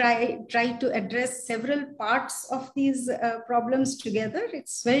try to address several parts of these problems together,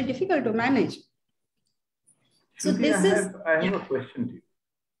 it's very difficult to manage. So Shruti, I have a question to you.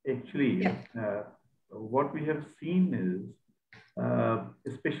 Actually, what we have seen is,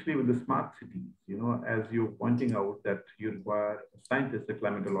 especially with the smart cities, you know, as you're pointing out that you require a scientist, a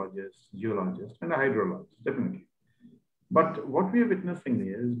climatologist, geologist, and a hydrologist, definitely. But what we are witnessing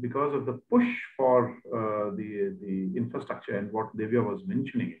is, because of the push for the infrastructure and what Divya was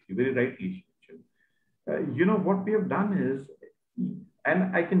mentioning, you very rightly mentioned, you know, what we have done is,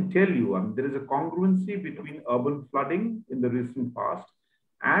 and I can tell you, there is a congruency between urban flooding in the recent past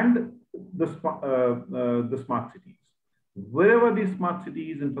and the smart cities. Wherever these smart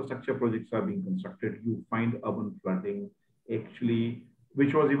cities infrastructure projects are being constructed, you find urban flooding actually,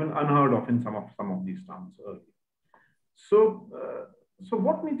 which was even unheard of in some of these towns earlier. So, so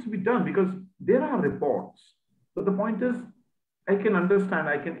what needs to be done? Because there are reports, but the point is, I can understand,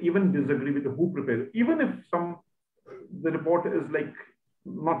 I can even disagree with who prepared it, even if the report is like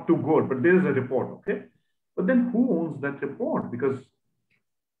not too good, but there is a report, okay? But then who owns that report? Because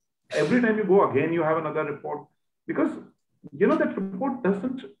every time you go again, you have another report. Because, you know, that report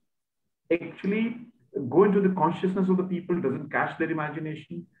doesn't actually go into the consciousness of the people, doesn't catch their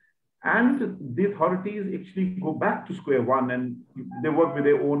imagination. And the authorities actually go back to square one and they work with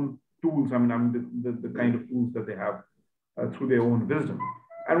their own tools. I mean, the kind of tools that they have through their own wisdom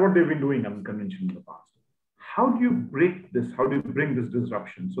and what they've been doing, conventionally in the past. How do you break this? How do you bring this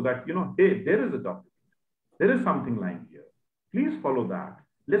disruption so that, you know, hey, there is a document, there is something lying here. Please follow that.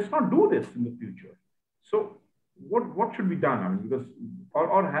 Let's not do this in the future. So what should be done? I mean, because,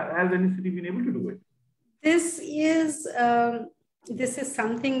 or has any city been able to do it? This is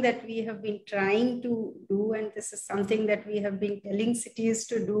something that we have been trying to do, and this is something that we have been telling cities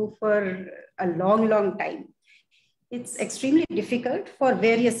to do for a long, long time. It's extremely difficult for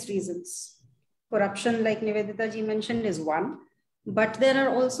various reasons. Corruption, like Nivedita ji mentioned, is one, but there are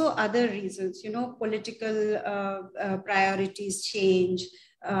also other reasons, you know, political priorities change,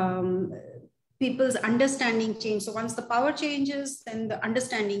 people's understanding change. So once the power changes, then the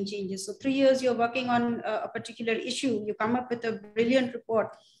understanding changes. So 3 years you're working on a particular issue, you come up with a brilliant report,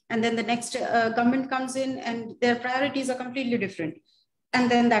 and then the next government comes in and their priorities are completely different. And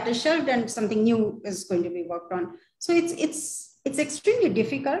then that is shelved and something new is going to be worked on. So it's extremely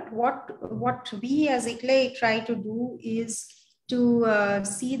difficult. What we as ICLEI try to do is to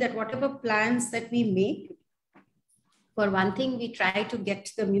see that whatever plans that we make, for one thing, we try to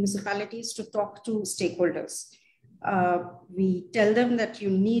get the municipalities to talk to stakeholders. We tell them that you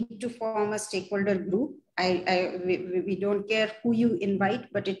need to form a stakeholder group. We don't care who you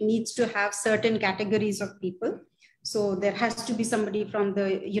invite, but it needs to have certain categories of people. So there has to be somebody from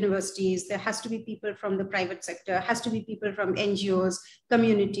the universities, there has to be people from the private sector, has to be people from NGOs,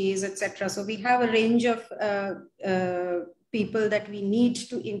 communities, etc. So we have a range of people that we need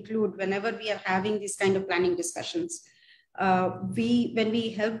to include whenever we are having these kind of planning discussions. When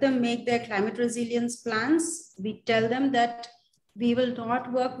we help them make their climate resilience plans, we tell them that we will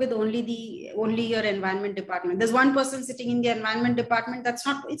not work with only your environment department. There's one person sitting in the environment department.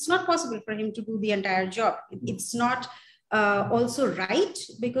 It's not possible for him to do the entire job. It's not also right,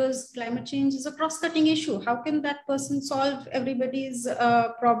 because climate change is a cross-cutting issue. How can that person solve everybody's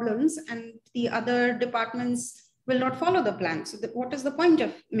problems and the other departments will not follow the plan? So what is the point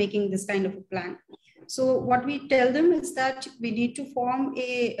of making this kind of a plan? So what we tell them is that we need to form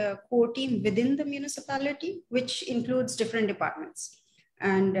a core team within the municipality, which includes different departments,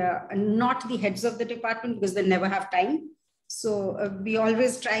 and not the heads of the department, because they never have time. So we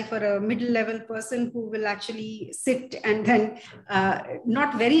always try for a middle-level person who will actually sit, and then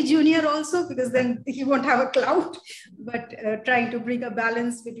not very junior also, because then he won't have a clout, but trying to bring a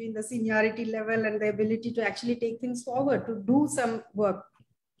balance between the seniority level and the ability to actually take things forward, to do some work.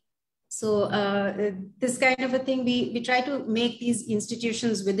 So this kind of a thing, we try to make these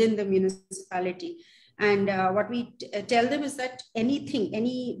institutions within the municipality. And what we tell them is that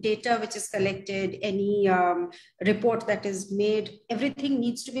any data which is collected, any report that is made, everything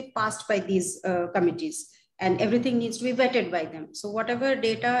needs to be passed by these committees, and everything needs to be vetted by them. So whatever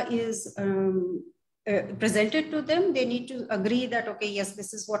data is presented to them, they need to agree that, okay, yes,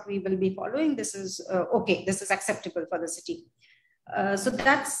 this is what we will be following. This is okay, this is acceptable for the city. So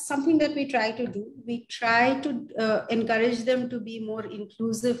that's something that we try to do. We try to encourage them to be more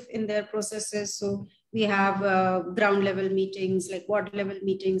inclusive in their processes. So we have ground level meetings, like ward level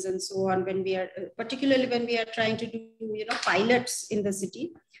meetings and so on, when we are, particularly when we are trying to do, pilots in the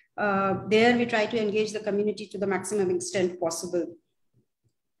city. There we try to engage the community to the maximum extent possible.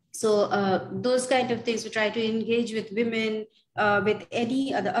 So those kind of things, we try to engage with women, with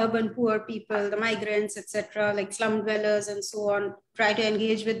any other urban poor people, the migrants, etc., like slum dwellers and so on, try to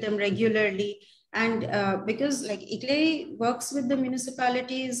engage with them regularly. And because like ICLEI works with the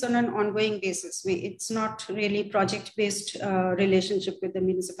municipalities on an ongoing basis, it's not really project-based relationship with the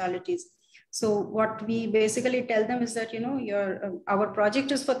municipalities. So what we basically tell them is that, our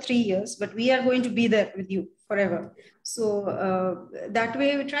project is for 3 years, but we are going to be there with you forever. So that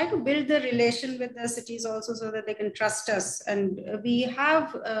way we try to build the relation with the cities also, so that they can trust us. And we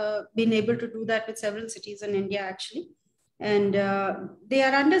have been able to do that with several cities in India, actually. And they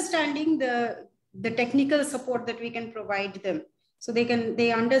are understanding the technical support that we can provide them. So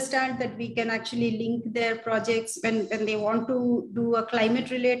they understand that we can actually link their projects when they want to do a climate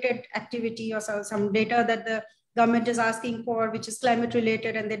related activity, or some data that the government is asking for, which is climate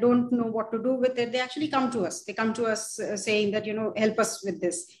related, and they don't know what to do with it. They actually come to us. They come to us saying that, help us with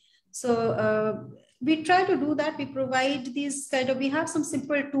this. So we try to do that. We provide these we have some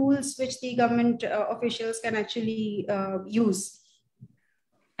simple tools which the government officials can actually use.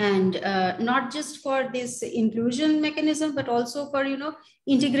 And not just for this inclusion mechanism, but also for,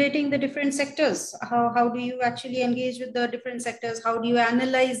 integrating the different sectors. How do you actually engage with the different sectors? How do you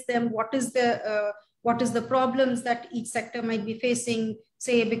analyze them? What is the problems that each sector might be facing,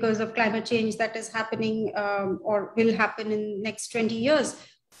 say, because of climate change that is happening or will happen in next 20 years?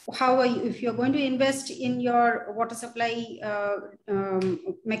 How are you, if you're going to invest in your water supply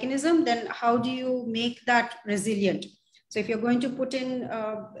mechanism, then how do you make that resilient? So if you're going to put in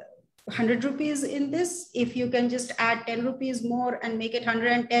 100 rupees in this, if you can just add 10 rupees more and make it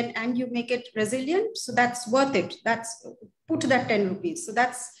 110 and you make it resilient, so that's worth it. Put that 10 rupees. So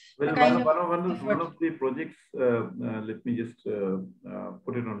that's one of the projects, let me just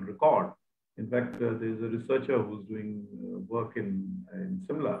put it on record. In fact, there's a researcher who's doing work in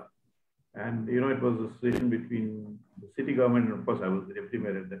Shimla. And, it was a situation between the city government, and of course I was the deputy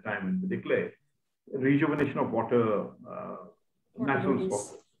mayor at the time, and the ICLEI, rejuvenation of water, natural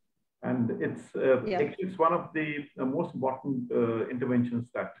sources. And it's one of the most important interventions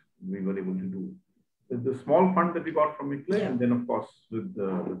that we were able to do. The small fund that we got from ICLEI, and then of course with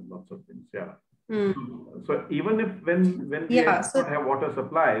lots of things. Yeah. So even if when we don't have water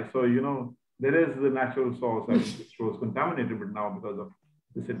supply, so there is the natural source, which was contaminated, but now because of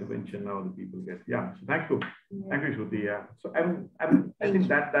this intervention, now the people get. So thank you, Shruti. So I think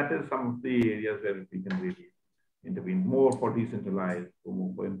that is some of the areas where we can really intervene more for decentralized,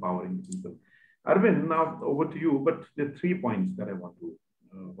 for empowering people. Arvind, now over to you. But there are 3 points that I want you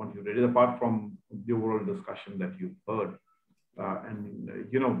to raise, apart from the overall discussion that you've heard,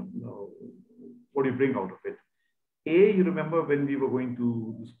 what do you bring out of it? You remember when we were going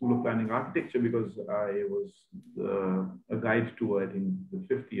to the School of Planning Architecture, because I was a guide to, I think, the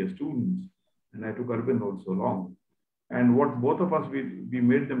 50th-year students, and I took Arvind also along. And what both of us, we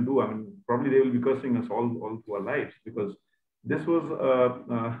made them do, probably they will be cursing us all through our lives, because this was,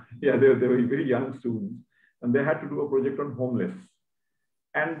 they were very young students, and they had to do a project on homeless.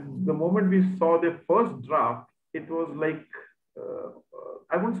 And the moment we saw their first draft, it was like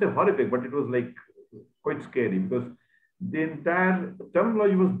I won't say horrific, but it was like quite scary because the entire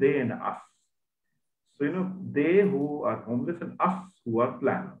terminology was they and us. So, they who are homeless and us who are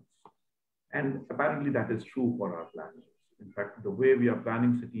planners. And apparently that is true for our planners. In fact, the way we are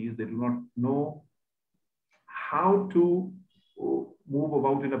planning cities, they do not know how to move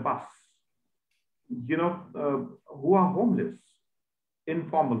about in a bus. Who are homeless,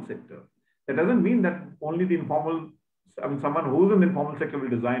 informal sector. That doesn't mean that only the informal, someone who's in the informal sector will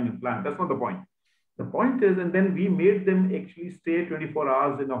design and plan. That's not the point. The point is, and then we made them actually stay 24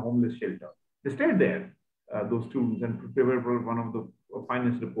 hours in a homeless shelter. They stayed there, those students, and prepared for one of the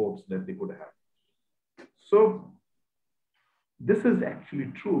finest reports that they could have. So this is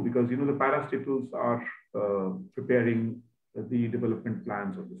actually true because, the parastatals are preparing the development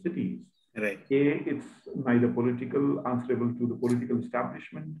plans of the cities. Right. It's neither political, answerable to the political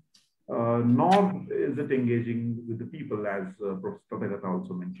establishment, nor is it engaging with the people, as Prof. Tathagata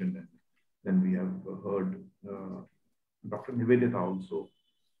also mentioned, and then we have heard Dr. Nivedita also.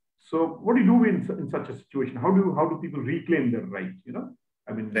 So what do you do in such a situation? How do people reclaim their right?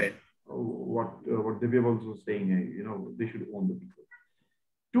 Right. What Divya was also saying, they should own the people.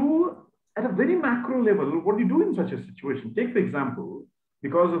 Two, at a very macro level, what do you do in such a situation? Take, for example,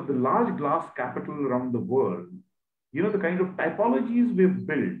 because of the large glass capital around the world, the kind of typologies we've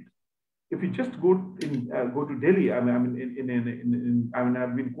built. If you just go to Delhi, I've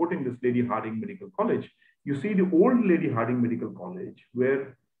been quoting this Lady Harding Medical College. You see the old Lady Harding Medical College,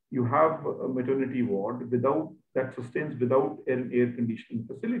 where you have a maternity ward that sustains without an air conditioning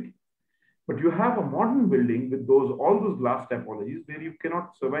facility. But you have a modern building with all those glass typologies where you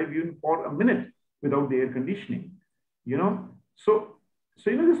cannot survive even for a minute without the air conditioning. So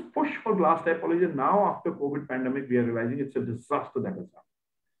this push for glass typology, and now after COVID pandemic, we are realizing it's a disaster that has happened.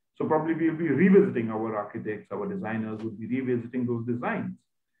 So probably we'll be revisiting our architects, our designers will be revisiting those designs.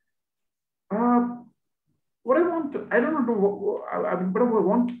 What I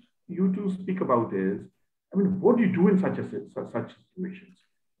want you to speak about is, what do you do in such situations?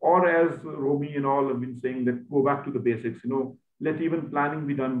 Or as Romy and all have been saying, that go back to the basics, let even planning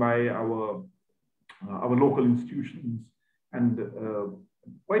be done by our local institutions, and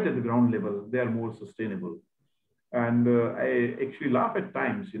quite at the ground level, they are more sustainable. And I actually laugh at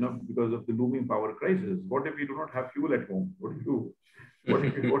times, because of the looming power crisis. What if we do not have fuel at home? What do you do? What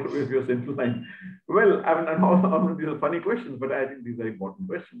if you're central line? Well, all these are funny questions, but I think these are important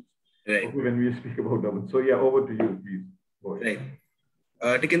questions. Right. When we speak about urban. So yeah, over to you, please. Right.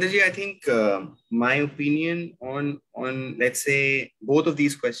 Tikenderji, I think my opinion on let's say both of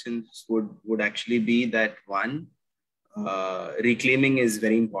these questions would actually be that one, reclaiming is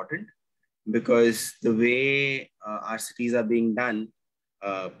very important, because the way our cities are being done,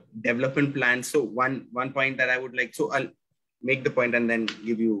 development plans. So one point that I would like, so I'll make the point and then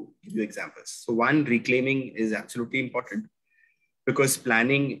give you examples. So one, reclaiming is absolutely important because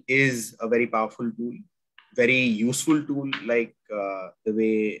planning is a very powerful tool, very useful tool, like the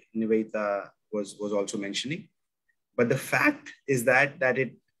way Nivedita was also mentioning. But the fact is that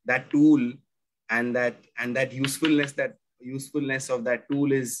tool and that usefulness of that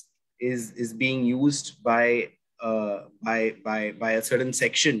tool is being used by a certain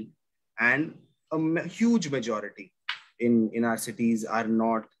section, and a huge majority in our cities are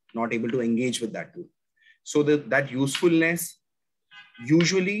not able to engage with that tool. So that usefulness,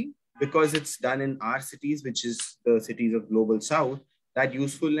 usually because it's done in our cities, which is the cities of Global South, that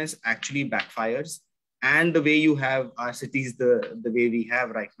usefulness actually backfires. And the way you have our cities, the way we have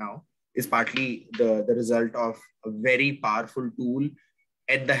right now, is partly the result of a very powerful tool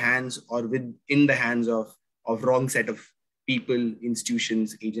at the hands or in the hands of wrong set of people,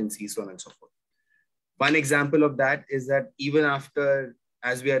 institutions, agencies, so on and so forth. One example of that is that even after,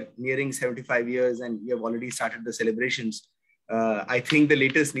 as we are nearing 75 years and we have already started the celebrations, I think the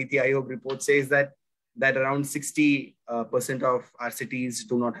latest Niti Aayog report says that around 60% of our cities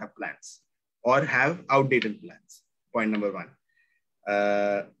do not have plans or have outdated plans. Point number one.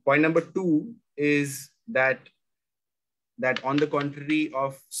 Point number two is that on the contrary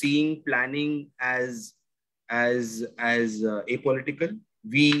of seeing planning as apolitical,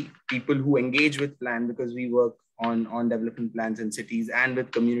 we people who engage with plan, because we work on development plans in cities and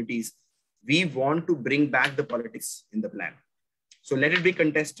with communities, we want to bring back the politics in the plan. So let it be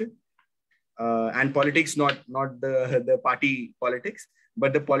contested, and politics, not the party politics,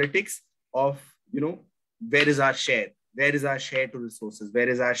 but the politics of, where is our share? Where is our share to resources? Where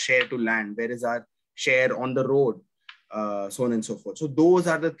is our share to land? Where is our share on the road? So on and so forth. So those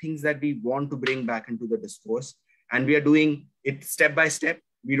are the things that we want to bring back into the discourse. And we are doing it step by step.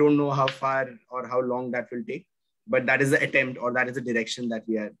 We don't know how far or how long that will take. but that is the attempt, or that is the direction that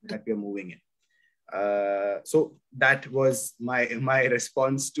we are moving in. So that was my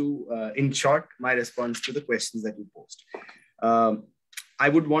response to, in short, my response to the questions that you posed. I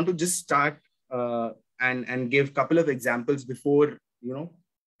would want to just start and give a couple of examples before,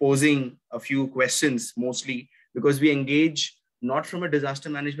 posing a few questions, mostly because we engage not from a disaster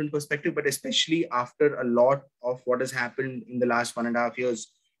management perspective, but especially after a lot of what has happened in the last 1.5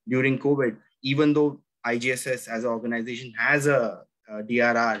 years during COVID, even though IGSS as an organization has a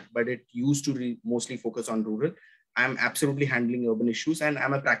DRR, but it used to mostly focus on rural. I'm absolutely handling urban issues, and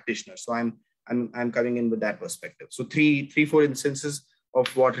I'm a practitioner. So I'm coming in with that perspective. So four instances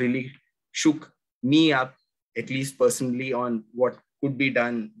of what really shook me up, at least personally, on what could be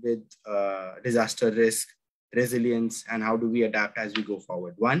done with disaster risk, resilience, and how do we adapt as we go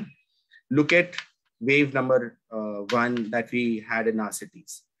forward. One, look at wave number 1 that we had in our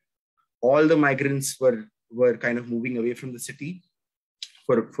cities. All the migrants were kind of moving away from the city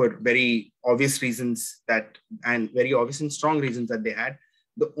for very obvious reasons and very obvious and strong reasons that they had.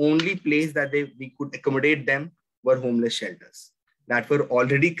 The only place that we could accommodate them were homeless shelters that were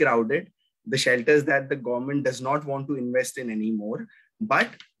already crowded, the shelters that the government does not want to invest in anymore, but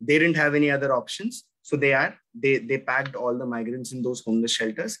they didn't have any other options. So they packed all the migrants in those homeless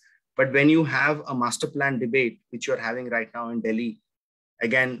shelters. But when you have a master plan debate, which you're having right now in Delhi,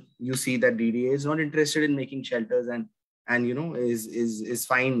 again, you see that DDA is not interested in making shelters and is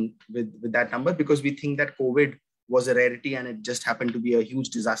fine with that number, because we think that COVID was a rarity and it just happened to be a huge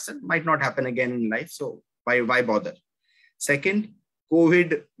disaster. It might not happen again in life. So why bother? Second,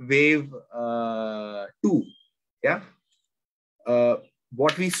 COVID wave 2. Yeah.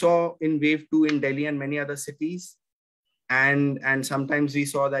 What we saw in wave 2 in Delhi and many other cities, and sometimes we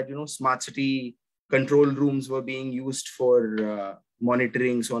saw that, smart city control rooms were being used for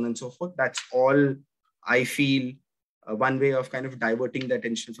monitoring, so on and so forth. That's all, I feel, one way of kind of diverting the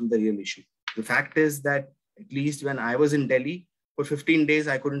attention from the real issue. The fact is that at least when I was in Delhi, for 15 days,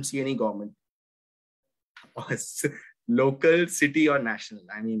 I couldn't see any government. Local, city, or national.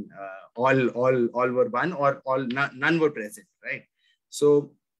 I mean, all were one, or none were present, right?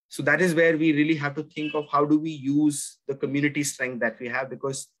 So that is where we really have to think of how do we use the community strength that we have,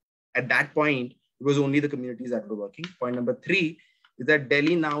 because at that point, it was only the communities that were working. Point number 3 is that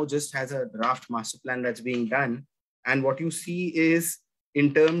Delhi now just has a draft master plan that's being done. And what you see is,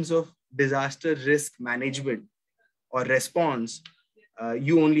 in terms of disaster risk management or response,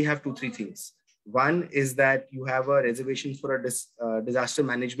 you only have 2-3 things. One is that you have a reservation for a disaster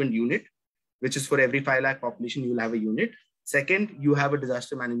management unit, which is for every 5 lakh population, you will have a unit. Second, you have a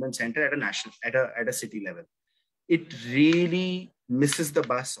disaster management center at a national, at a city level. It really misses the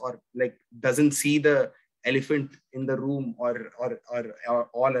bus, or like doesn't see the elephant in the room or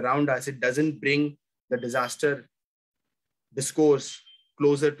all around us. It doesn't bring the disaster discourse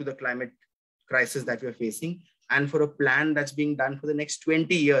closer to the climate crisis that we're facing. And for a plan that's being done for the next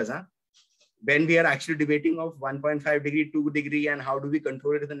 20 years, when we are actually debating of 1.5 degree, 2 degree, and how do we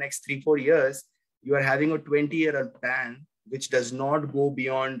control it in the next 3-4 years, you are having a 20-year plan, which does not go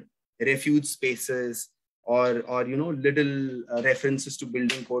beyond refuge spaces or little references to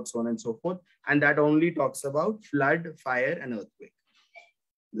building codes, so on and so forth. And that only talks about flood, fire, and earthquake.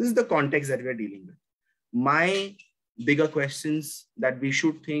 This is the context that we're dealing with. My bigger questions that we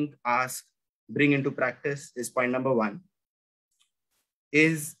should think, ask, bring into practice is point number 1.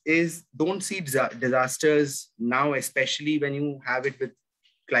 Is don't see disasters now, especially when you have it with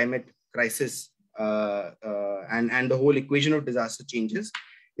climate crisis and the whole equation of disaster changes,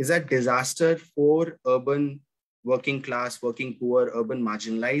 is that disaster for urban working class, working poor, urban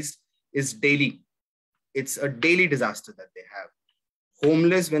marginalized is daily. It's a daily disaster that they have.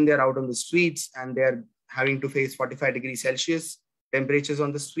 Homeless, when they're out on the streets and they're having to face 45 degrees Celsius temperatures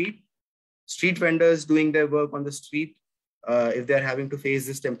on the street, street vendors doing their work on the street, if they're having to face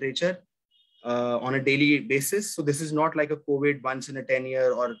this temperature on a daily basis. So this is not like a COVID once in a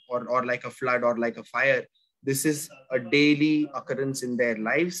 10-year or like a flood or like a fire. This is a daily occurrence in their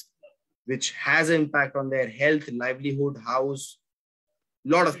lives, which has an impact on their health, livelihood, house,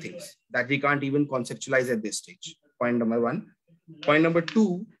 lot of things that we can't even conceptualize at this stage. Point number 1. Point number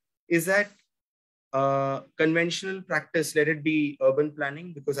 2 is that conventional practice, let it be urban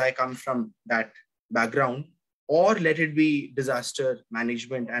planning, because I come from that background, or let it be disaster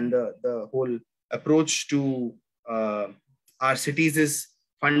management, and the whole approach to our cities is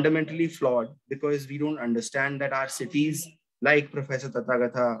fundamentally flawed, because we don't understand that our cities, like Professor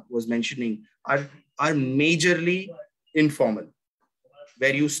Tathagata was mentioning, are majorly informal.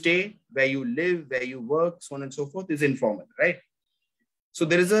 Where you stay, where you live, where you work, so on and so forth is informal, right? So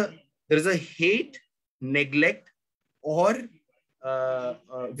there is a hate, neglect, or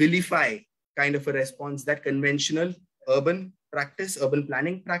vilify kind of a response that conventional urban practice, urban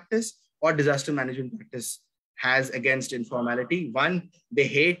planning practice, or disaster management practice has against informality. One, they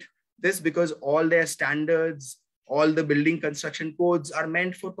hate this because all their standards, all the building construction codes are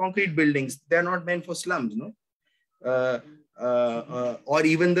meant for concrete buildings. They're not meant for slums, no? Or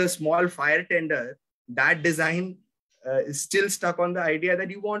even the small fire tender, that design is still stuck on the idea that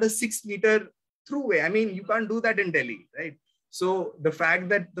you want a 6-meter throughway. I mean, you can't do that in Delhi, right? So the fact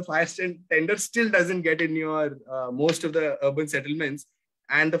that the fire tender still doesn't get in your most of the urban settlements,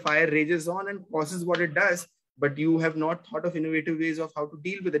 and the fire rages on and causes what it does, but you have not thought of innovative ways of how to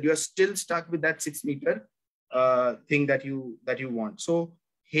deal with it. You are still stuck with that 6-meter thing that you want. So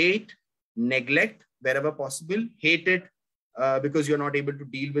hate, neglect wherever possible, hate it because you're not able to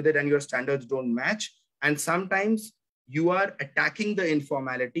deal with it and your standards don't match. And sometimes you are attacking the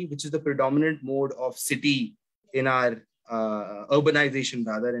informality, which is the predominant mode of city in our urbanization,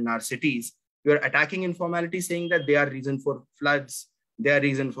 rather, in our cities. You're attacking informality, saying that they are reason for floods, they are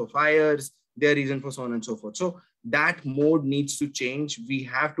reason for fires, they are reason for so on and so forth. So that mode needs to change. We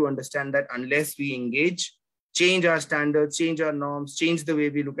have to understand that unless we engage, change our standards, change our norms, change the way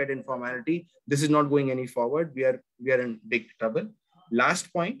we look at informality, this is not going any forward. We are in big trouble.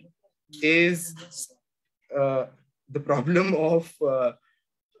 Last point is the problem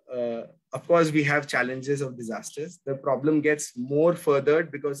of course, we have challenges of disasters. The problem gets more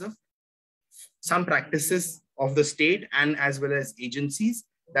furthered because of some practices of the state and as well as agencies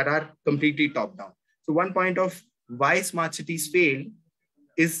that are completely top down. So one point of why smart cities fail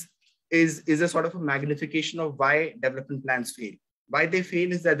is a sort of a magnification of why development plans fail. Why they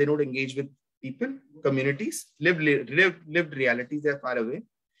fail is that they don't engage with people, communities, lived realities, they're far away,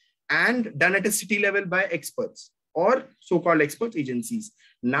 and done at a city level by experts or so-called experts agencies.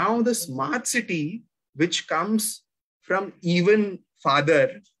 Now the smart city, which comes from even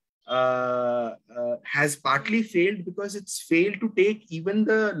farther, has partly failed because it's failed to take even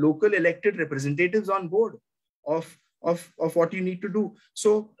the local elected representatives on board of what you need to do.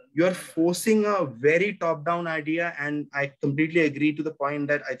 So you're forcing a very top-down idea, and I completely agree to the point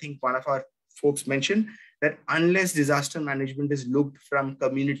that I think one of our folks mentioned, that unless disaster management is looked from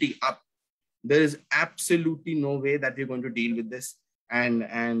community up, there is absolutely no way that we're going to deal with this and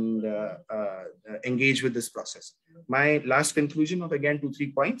engage with this process. My last conclusion of, again,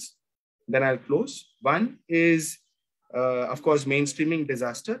 2-3 points, then I'll close. One is, of course, mainstreaming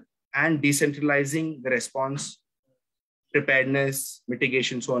disaster and decentralizing the response, preparedness,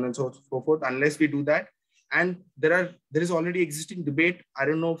 mitigation, so on and so forth. Unless we do that, and there is already existing debate, I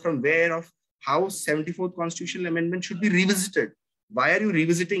don't know from where, of how 74th constitutional amendment should be revisited. Why are you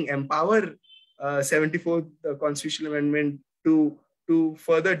revisiting? Empower 74th constitutional amendment to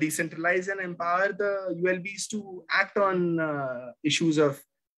further decentralize and empower the ULBs to act on issues of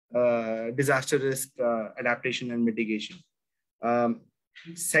disaster risk adaptation and mitigation.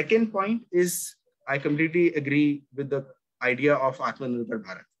 Second point is, I completely agree with the idea of Atmanirbhar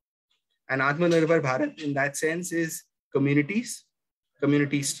Bharat. And Atmanirbhar Bharat in that sense is communities,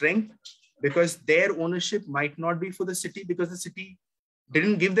 community strength, because their ownership might not be for the city because the city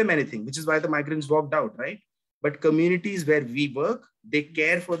didn't give them anything, which is why the migrants walked out, right? But communities where we work, they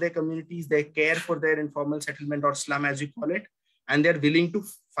care for their communities, they care for their informal settlement or slum, as you call it, and they're willing to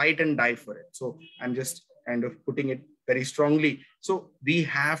fight and die for it. So I'm just kind of putting it very strongly. So we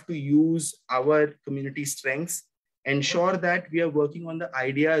have to use our community strengths, ensure that we are working on the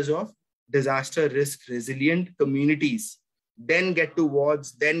ideas of disaster risk resilient communities, then get to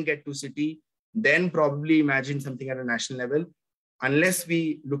wards, then get to city, then probably imagine something at a national level. Unless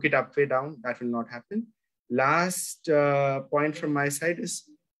we look it upside down, that will not happen. Last point from my side is,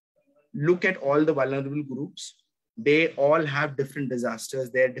 look at all the vulnerable groups. They all have different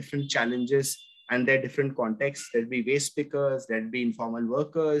disasters, their different challenges, and their different contexts. There'll be waste pickers, there'll be informal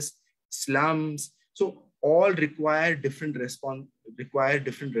workers, slums. So all require different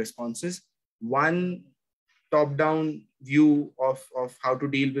responses. One top-down view of how to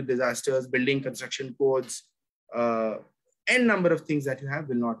deal with disasters, building construction codes, n number of things that you have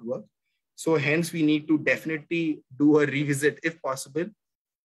will not work. So hence we need to definitely do a revisit, if possible,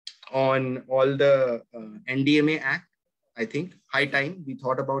 on all the NDMA Act. I think high time we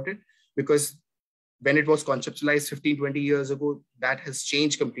thought about it, because when it was conceptualized 15, 20 years ago, that has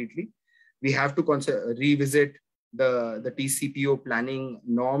changed completely. We have to revisit the TCPO planning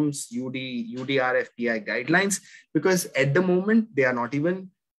norms, UDR FPI guidelines, because at the moment they are not even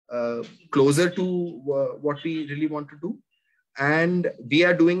closer to what we really want to do. And we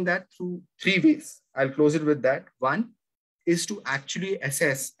are doing that through 3 ways. I'll close it with that. One is to actually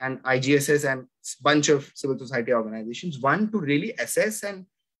assess, and IGSS and bunch of civil society organizations. One, to really assess and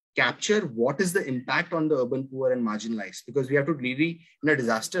capture what is the impact on the urban poor and marginalized, because we have to really, in a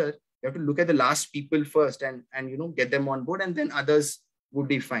disaster, you have to look at the last people first and get them on board, and then others would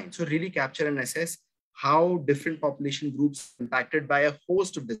be fine. So really capture and assess how different population groups are impacted by a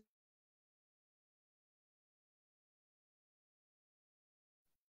host of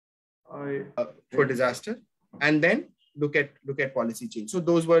for disaster, and then look at policy change. So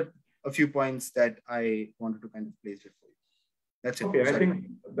those were a few points that I wanted to kind of place before you. That's it. Okay, I think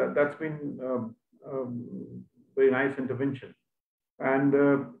that's been very nice intervention. And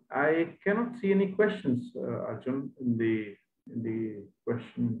I cannot see any questions, Arjun, in the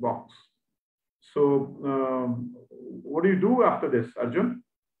question box. So what do you do after this, Arjun?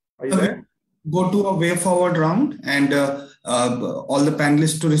 Are you there? Go to a way forward round, and all the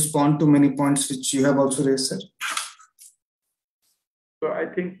panelists to respond to many points which you have also raised, sir. So I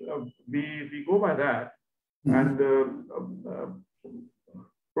think we go by that. And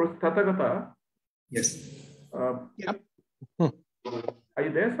Prof. Tathagata. Yes. Yep. Are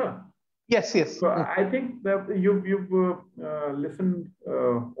you there, sir? Yes, yes. So I think that you've listened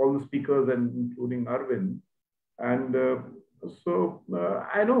all the speakers, and including Arvind, and so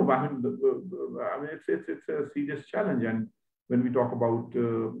I know, I mean, it's a serious challenge, and when we talk about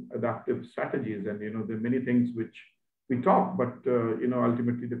adaptive strategies, and there are many things which we talk, but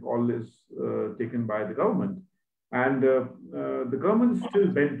ultimately the call is taken by the government, and the government is still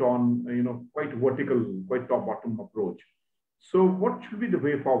bent on quite vertical, quite top-bottom approach. So what should be the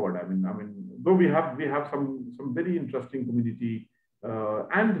way forward? I mean, though we have some very interesting community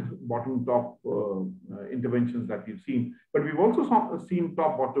and bottom-top interventions that we've seen, but we've also seen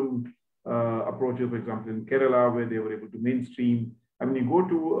top-bottom approaches, for example, in Kerala, where they were able to mainstream. I mean, you go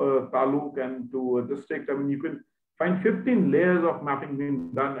to a taluk and to a district, I mean, you can find 15 layers of mapping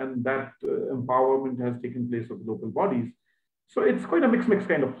being done, and that empowerment has taken place of local bodies. So it's quite a mixed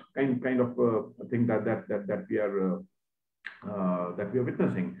kind of thing that we are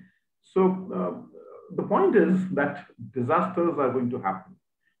witnessing. So the point is that disasters are going to happen.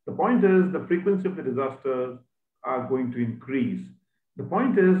 The point is the frequency of the disasters are going to increase. The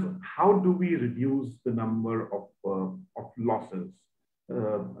point is, how do we reduce the number of losses,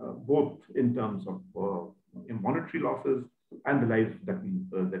 both in terms of monetary losses and the lives that we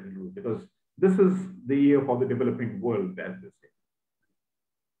lose? Because this is the year for the developing world, as they say.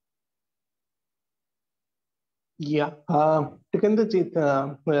 Yeah, Tikender,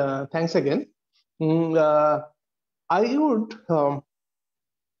 thanks again. I would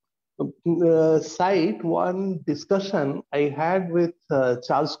cite one discussion I had with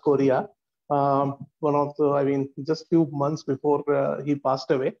Charles Correa, one of the, I mean, just few months before he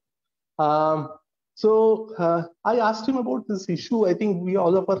passed away. So I asked him about this issue. I think we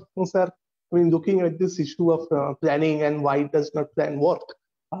all of us are looking at this issue of planning and why does not plan work.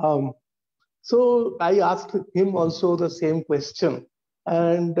 So I asked him also the same question,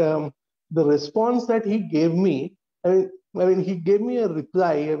 and the response that he gave me, I mean, he gave me a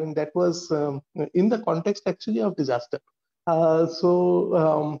reply. I mean, that was in the context actually of disaster. So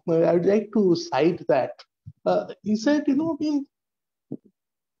I would like to cite that. He said, I mean,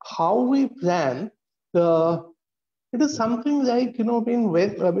 how we plan, it is something like,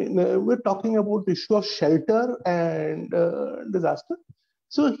 we're talking about the issue of shelter and disaster.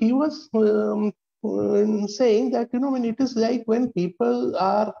 So he was saying that, when it is like when people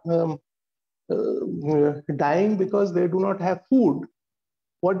are dying because they do not have food,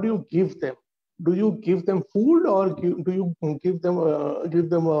 what do you give them? Do you give them food, or do you give them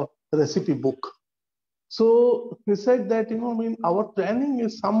a recipe book? So he said that, our planning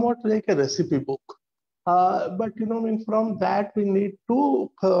is somewhat like a recipe book. But, from that we need to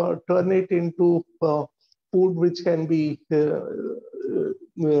turn it into food which can be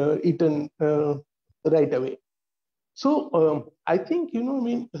eaten right away. So I think,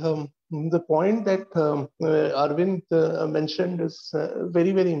 the point that Arvind mentioned is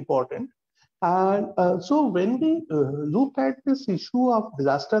very, very important. And so when we look at this issue of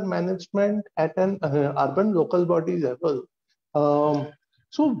disaster management at an urban local body level, so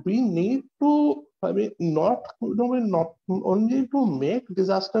we need to, not only to make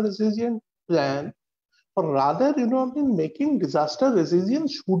disaster resilient plan, or rather, making disaster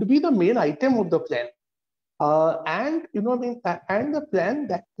resilience should be the main item of the plan. And and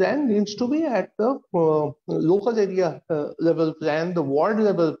that plan needs to be at the local area level plan, the ward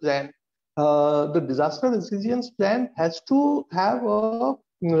level plan. The disaster resilience plan has to have a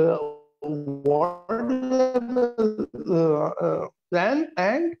ward level plan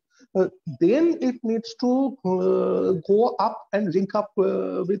and then it needs to go up and link up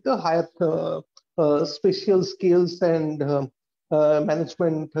with the higher spatial skills and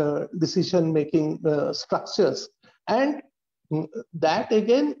management decision-making structures. And that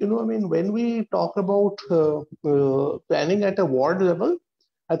again, when we talk about planning at a ward level,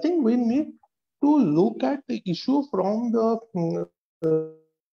 I think we need to look at the issue from the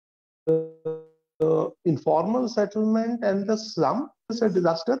informal settlement and the slum. Is a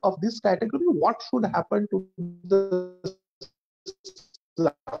disaster of this category, what should happen to the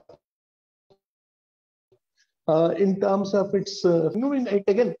slum? In terms of its,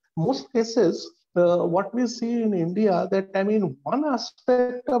 again, most cases, what we see in India, that one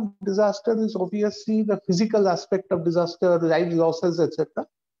aspect of disaster is obviously the physical aspect of disaster, life losses, etc.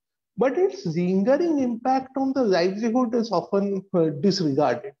 But its lingering impact on the livelihood is often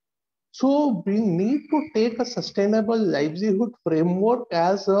disregarded. So we need to take a sustainable livelihood framework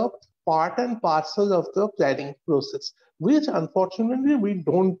as a part and parcel of the planning process, which unfortunately we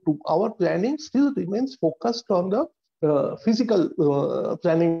don't do. Our planning still remains focused on the physical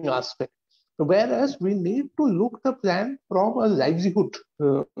planning aspect, whereas we need to look the plan from a livelihood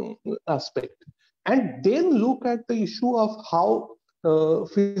aspect, and then look at the issue of how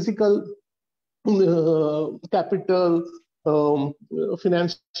physical capital,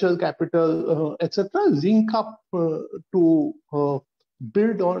 financial capital, etc., link up to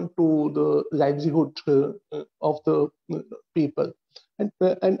build on to the livelihood of the people. And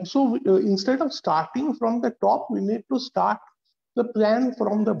so instead of starting from the top, we need to start the plan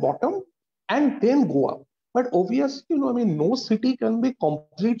from the bottom and then go up. But obviously, no city can be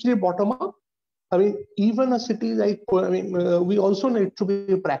completely bottom up. Even a city like, we also need to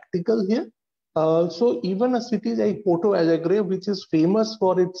be practical here. So even a city like Porto Alegre, which is famous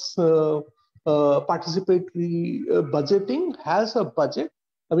for its participatory budgeting, has a budget.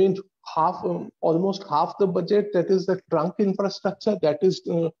 Almost half the budget, that is the trunk infrastructure, that is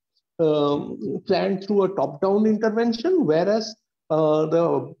planned through a top-down intervention, whereas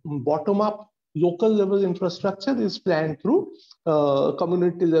the bottom-up local level infrastructure is planned through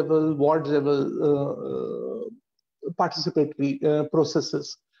community level, ward level participatory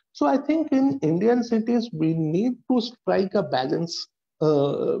processes. So I think in Indian cities, we need to strike a balance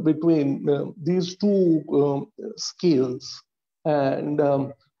between these two scales. And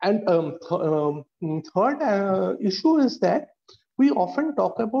third issue is that we often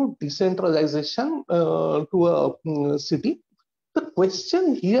talk about decentralization to a city. The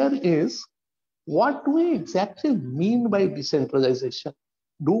question here is, what do we exactly mean by decentralization?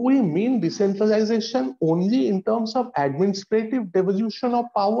 Do we mean decentralization only in terms of administrative devolution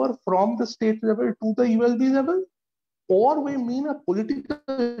of power from the state level to the ULB level? Or we mean a political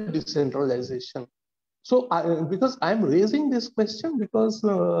decentralization? So, because I'm raising this question because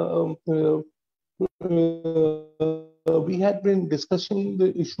we had been discussing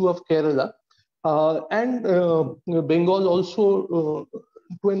the issue of Kerala and Bengal also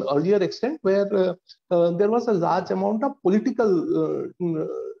to an earlier extent, where there was a large amount of political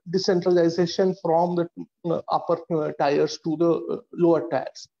decentralization from the upper tiers to the lower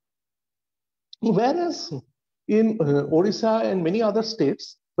tiers. Whereas in Odisha and many other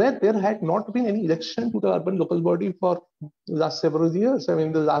states, where there had not been any election to the urban local body for the last several years, the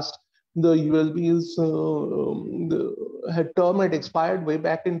ULB's term had expired way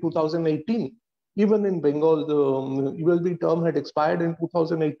back in 2018. Even in Bengal, the ULB term had expired in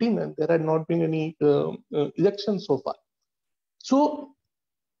 2018 and there had not been any elections so far. So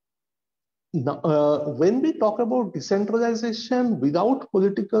when we talk about decentralization without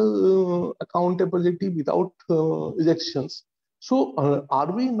political accountability, without elections, so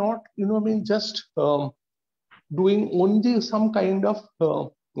are we not, just doing only some kind of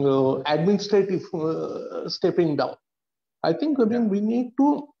administrative stepping down? I think, we need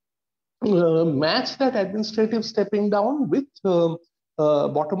to match that administrative stepping down with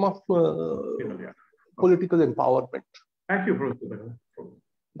bottom-up political empowerment. Thank you, Professor.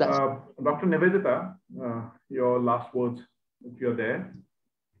 Dr. Nivedita, your last words, if you're there,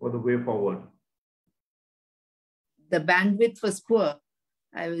 for the way forward. The bandwidth was poor.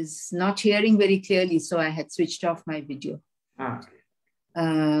 I was not hearing very clearly, so I had switched off my video.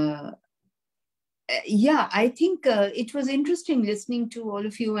 Yeah, I think it was interesting listening to all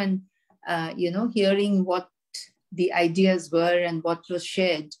of you and, hearing what the ideas were and what was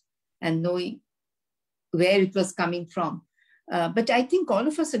shared and knowing where it was coming from. But I think all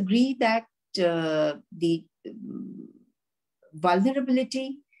of us agree that the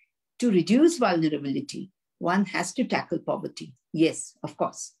vulnerability, to reduce vulnerability, one has to tackle poverty. Yes, of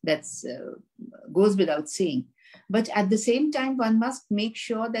course, that goes without saying. But at the same time, one must make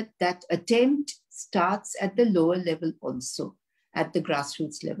sure that that attempt starts at the lower level also, at the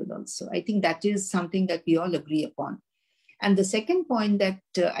grassroots level also. I think that is something that we all agree upon. And the second point that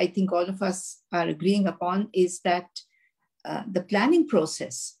I think all of us are agreeing upon is that the planning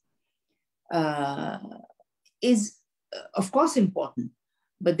process is, of course, important,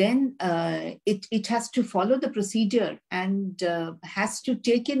 but then it has to follow the procedure and has to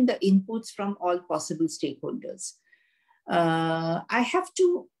take in the inputs from all possible stakeholders. I have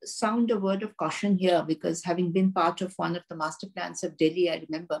to sound a word of caution here, because having been part of one of the master plans of Delhi, I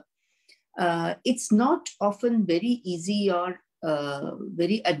remember, it's not often very easy or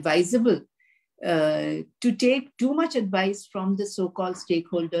very advisable to take too much advice from the so-called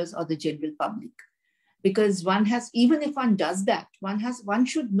stakeholders or the general public. Because one has, even if one does that, one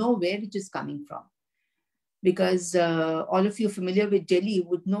should know where it is coming from. Because all of you familiar with Delhi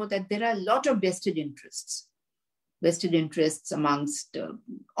would know that there are a lot of vested interests amongst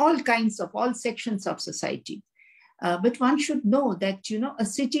all kinds of, all sections of society. But one should know that, a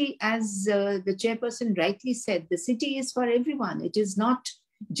city, as the chairperson rightly said, the city is for everyone. It is not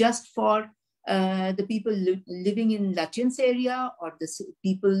just for the people living in Lachins area or the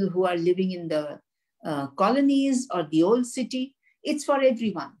people who are living in the colonies or the old city. It's for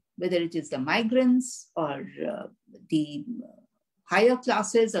everyone, whether it is the migrants or the higher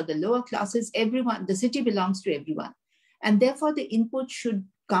classes or the lower classes, everyone. The city belongs to everyone. And therefore the input should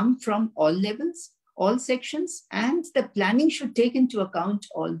come from all levels, all sections, and the planning should take into account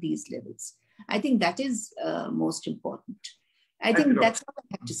all these levels. I think that is most important. I think that's what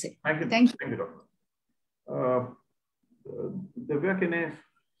I have to say. Thank you. Thank you. Thank you, Doctor. Divya, can I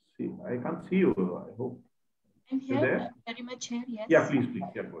see? I can't see you, I hope. I'm here, very much here, yes. Yeah, please.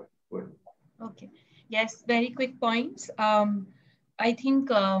 Yeah, go ahead. Okay. Yes, very quick points. I think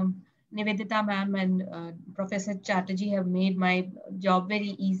Nivedita ma'am and Professor Chatterji have made my job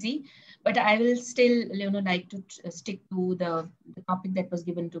very easy, but I will still, like to stick to the topic that was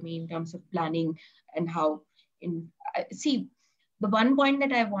given to me in terms of planning and how. See, the one point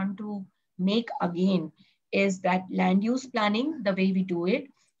that I want to make again is that land use planning, the way we do it,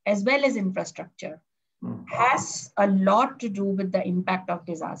 as well as infrastructure, has a lot to do with the impact of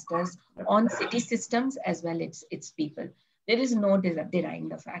disasters on city systems as well as its people. There is no denying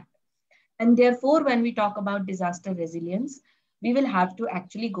the fact. And therefore, when we talk about disaster resilience, we will have to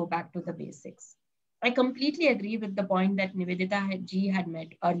actually go back to the basics. I completely agree with the point that Nivedita ji had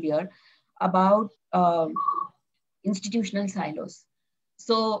made earlier about institutional silos.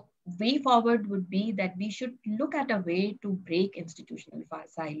 So way forward would be that we should look at a way to break institutional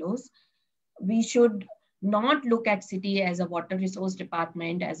silos. We should not look at city as a water resource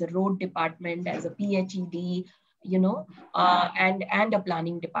department, as a road department, as a PHED, and a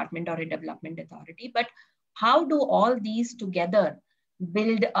planning department or a development authority. But how do all these together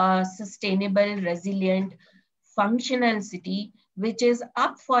build a sustainable, resilient, functional city, which is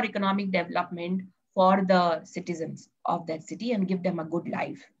up for economic development for the citizens of that city and give them a good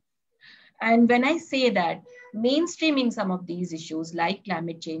life? And when I say that, mainstreaming some of these issues like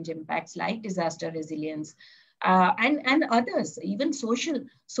climate change impacts, like disaster resilience, and others, even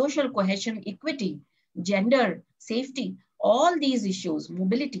social cohesion, equity, gender, safety, all these issues,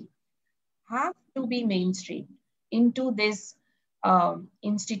 mobility, have to be mainstreamed into this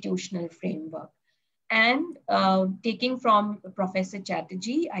institutional framework. And taking from Professor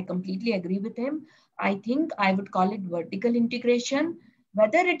Chatterji, I completely agree with him. I think I would call it vertical integration.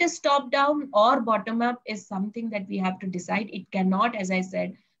 Whether it is top-down or bottom-up is something that we have to decide. It cannot, as I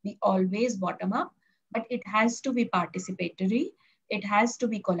said, be always bottom-up, but it has to be participatory. It has to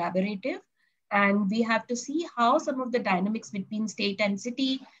be collaborative. And we have to see how some of the dynamics between state and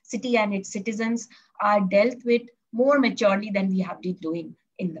city and its citizens are dealt with more maturely than we have been doing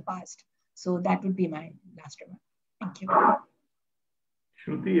in the past. So that would be my last remark. Thank you.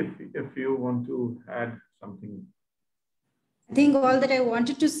 Shruti, if you want to add something. I think all that I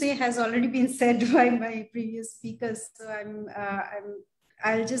wanted to say has already been said by my previous speakers. So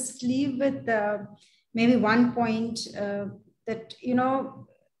I'll just leave with maybe one point that,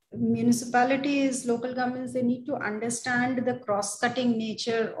 municipalities, local governments, they need to understand the cross-cutting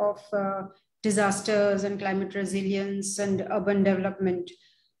nature of disasters and climate resilience and urban development.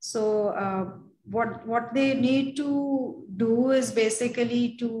 So what they need to do is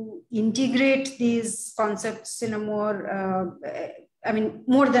basically to integrate these concepts in a more,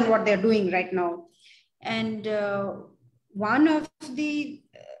 more than what they're doing right now. And one of the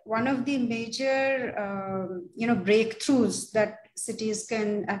major, breakthroughs that cities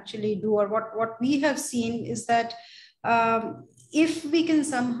can actually do, or what we have seen is that if we can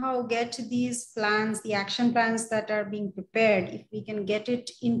somehow get these plans, the action plans that are being prepared, if we can get it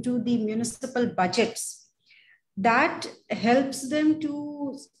into the municipal budgets, that helps them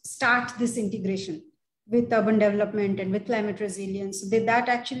to start this integration with urban development and with climate resilience. That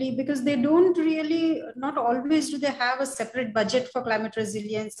actually, because they don't really, not always do they have a separate budget for climate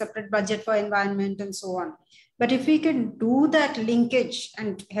resilience, separate budget for environment and so on. But if we can do that linkage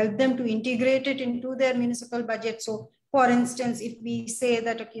and help them to integrate it into their municipal budget. So for instance, if we say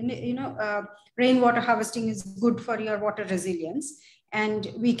that, rainwater harvesting is good for your water resilience,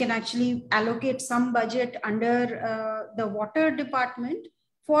 and we can actually allocate some budget under the water department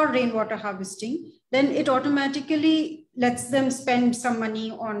for rainwater harvesting, then it automatically lets them spend some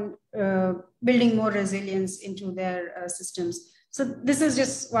money on building more resilience into their systems. So this is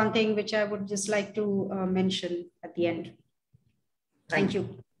just one thing which I would just like to mention at the end. Thank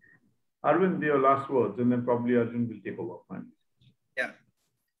you. Arvind, your last words, and then probably Arjun will take over. Yeah.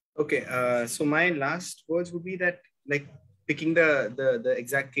 Okay. So my last words would be that, like, picking the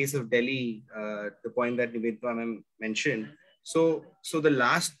exact case of Delhi, the point that Nivedita mentioned. So the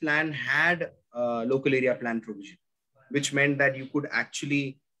last plan had local area plan provision, which meant that you could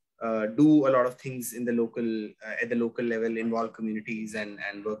actually do a lot of things in the local at the local level, involve communities and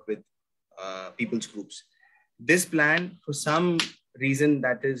work with people's groups. This plan, for some reason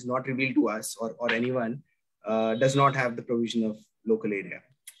that is not revealed to us or anyone, does not have the provision of local area.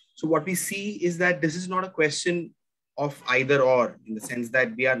 So what we see is that this is not a question of either or, in the sense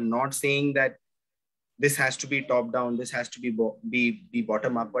that we are not saying that this has to be top down, this has to be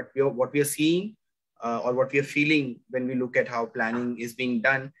bottom up. But what we are seeing or what we are feeling when we look at how planning is being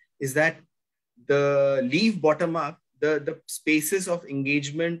done is that the leave bottom up, the spaces of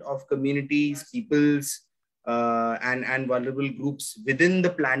engagement of communities, peoples, and vulnerable groups within the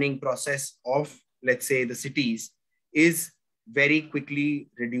planning process of, let's say, the cities is very quickly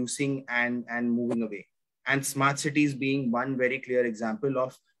reducing and moving away. And smart cities being one very clear example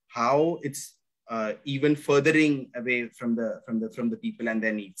of how it's even furthering away from the people and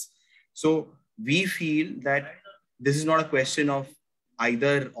their needs. So we feel that this is not a question of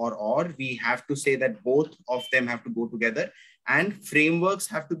either or. We have to say that both of them have to go together, and frameworks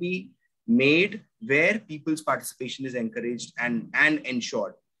have to be made where people's participation is encouraged and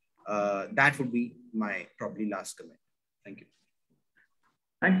ensured. That would be my probably last comment. Thank you.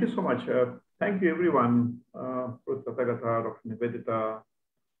 Thank you so much. Thank you, everyone. Prof. Tathagata, Dr. Nivedita,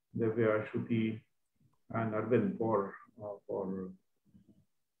 Divya, Shruti, and Arvind for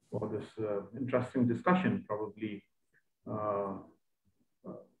this interesting discussion. Probably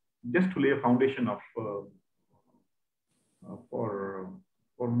just to lay a foundation of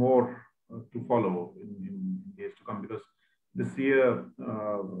for more to follow in days to come, because this year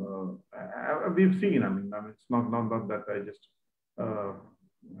we've seen. I mean, it's not that I just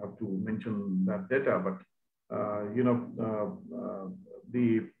have to mention that data, but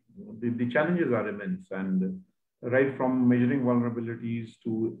the challenges are immense, and right from measuring vulnerabilities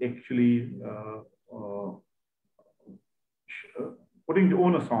to actually putting the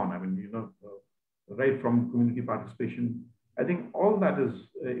onus on. I mean, right from community participation. I think all that is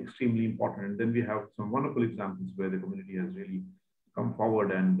extremely important. And then we have some wonderful examples where the community has really come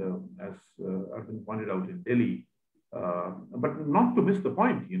forward, and as Arvind pointed out in Delhi. But not to miss the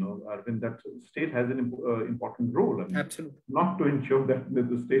point, Arvind, that state has an important role. I mean, absolutely. Not to ensure that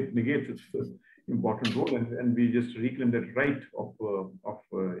the state negates its important role, and we just reclaim that right of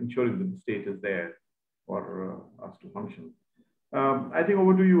ensuring that the state is there for us to function. I think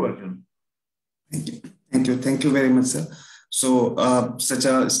over to you, Arjun. Thank you very much, sir. So such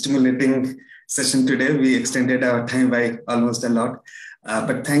a stimulating session today. We extended our time by almost a lot.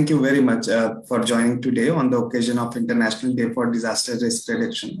 But thank you very much for joining today on the occasion of International Day for Disaster Risk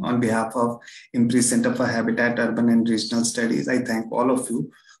Reduction. On behalf of IMPRI Center for Habitat, Urban and Regional Studies, I thank all of you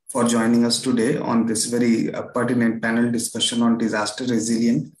for joining us today on this very pertinent panel discussion on disaster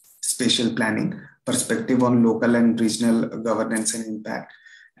resilient spatial planning, perspective on local and regional governance and impact.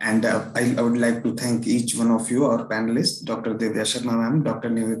 And I would like to thank each one of you, our panelists, Dr. Divya Sharma ma'am,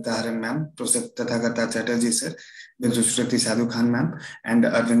 Dr. Nivedita Haran ma'am, Prof. Tathagata Chatterji sir, Bedoshruti Sadhukhan ma'am, and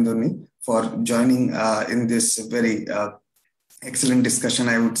Arvindoni for joining in this very excellent discussion,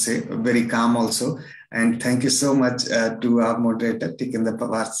 I would say, very calm also. And thank you so much to our moderator, Tikender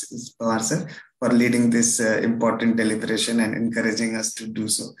Panwar sir, for leading this important deliberation and encouraging us to do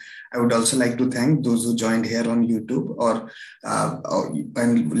so. I would also like to thank those who joined here on YouTube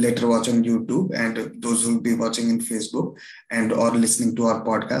and later watch on YouTube, and those who will be watching in Facebook and or listening to our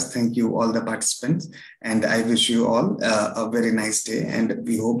podcast. Thank you all the participants, and I wish you all a very nice day, and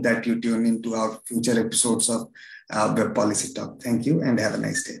we hope that you tune into our future episodes of Web Policy Talk. Thank you and have a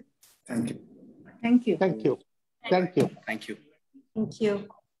nice day. Thank you. Thank you. Thank you. Thank you. Thank you. Thank you.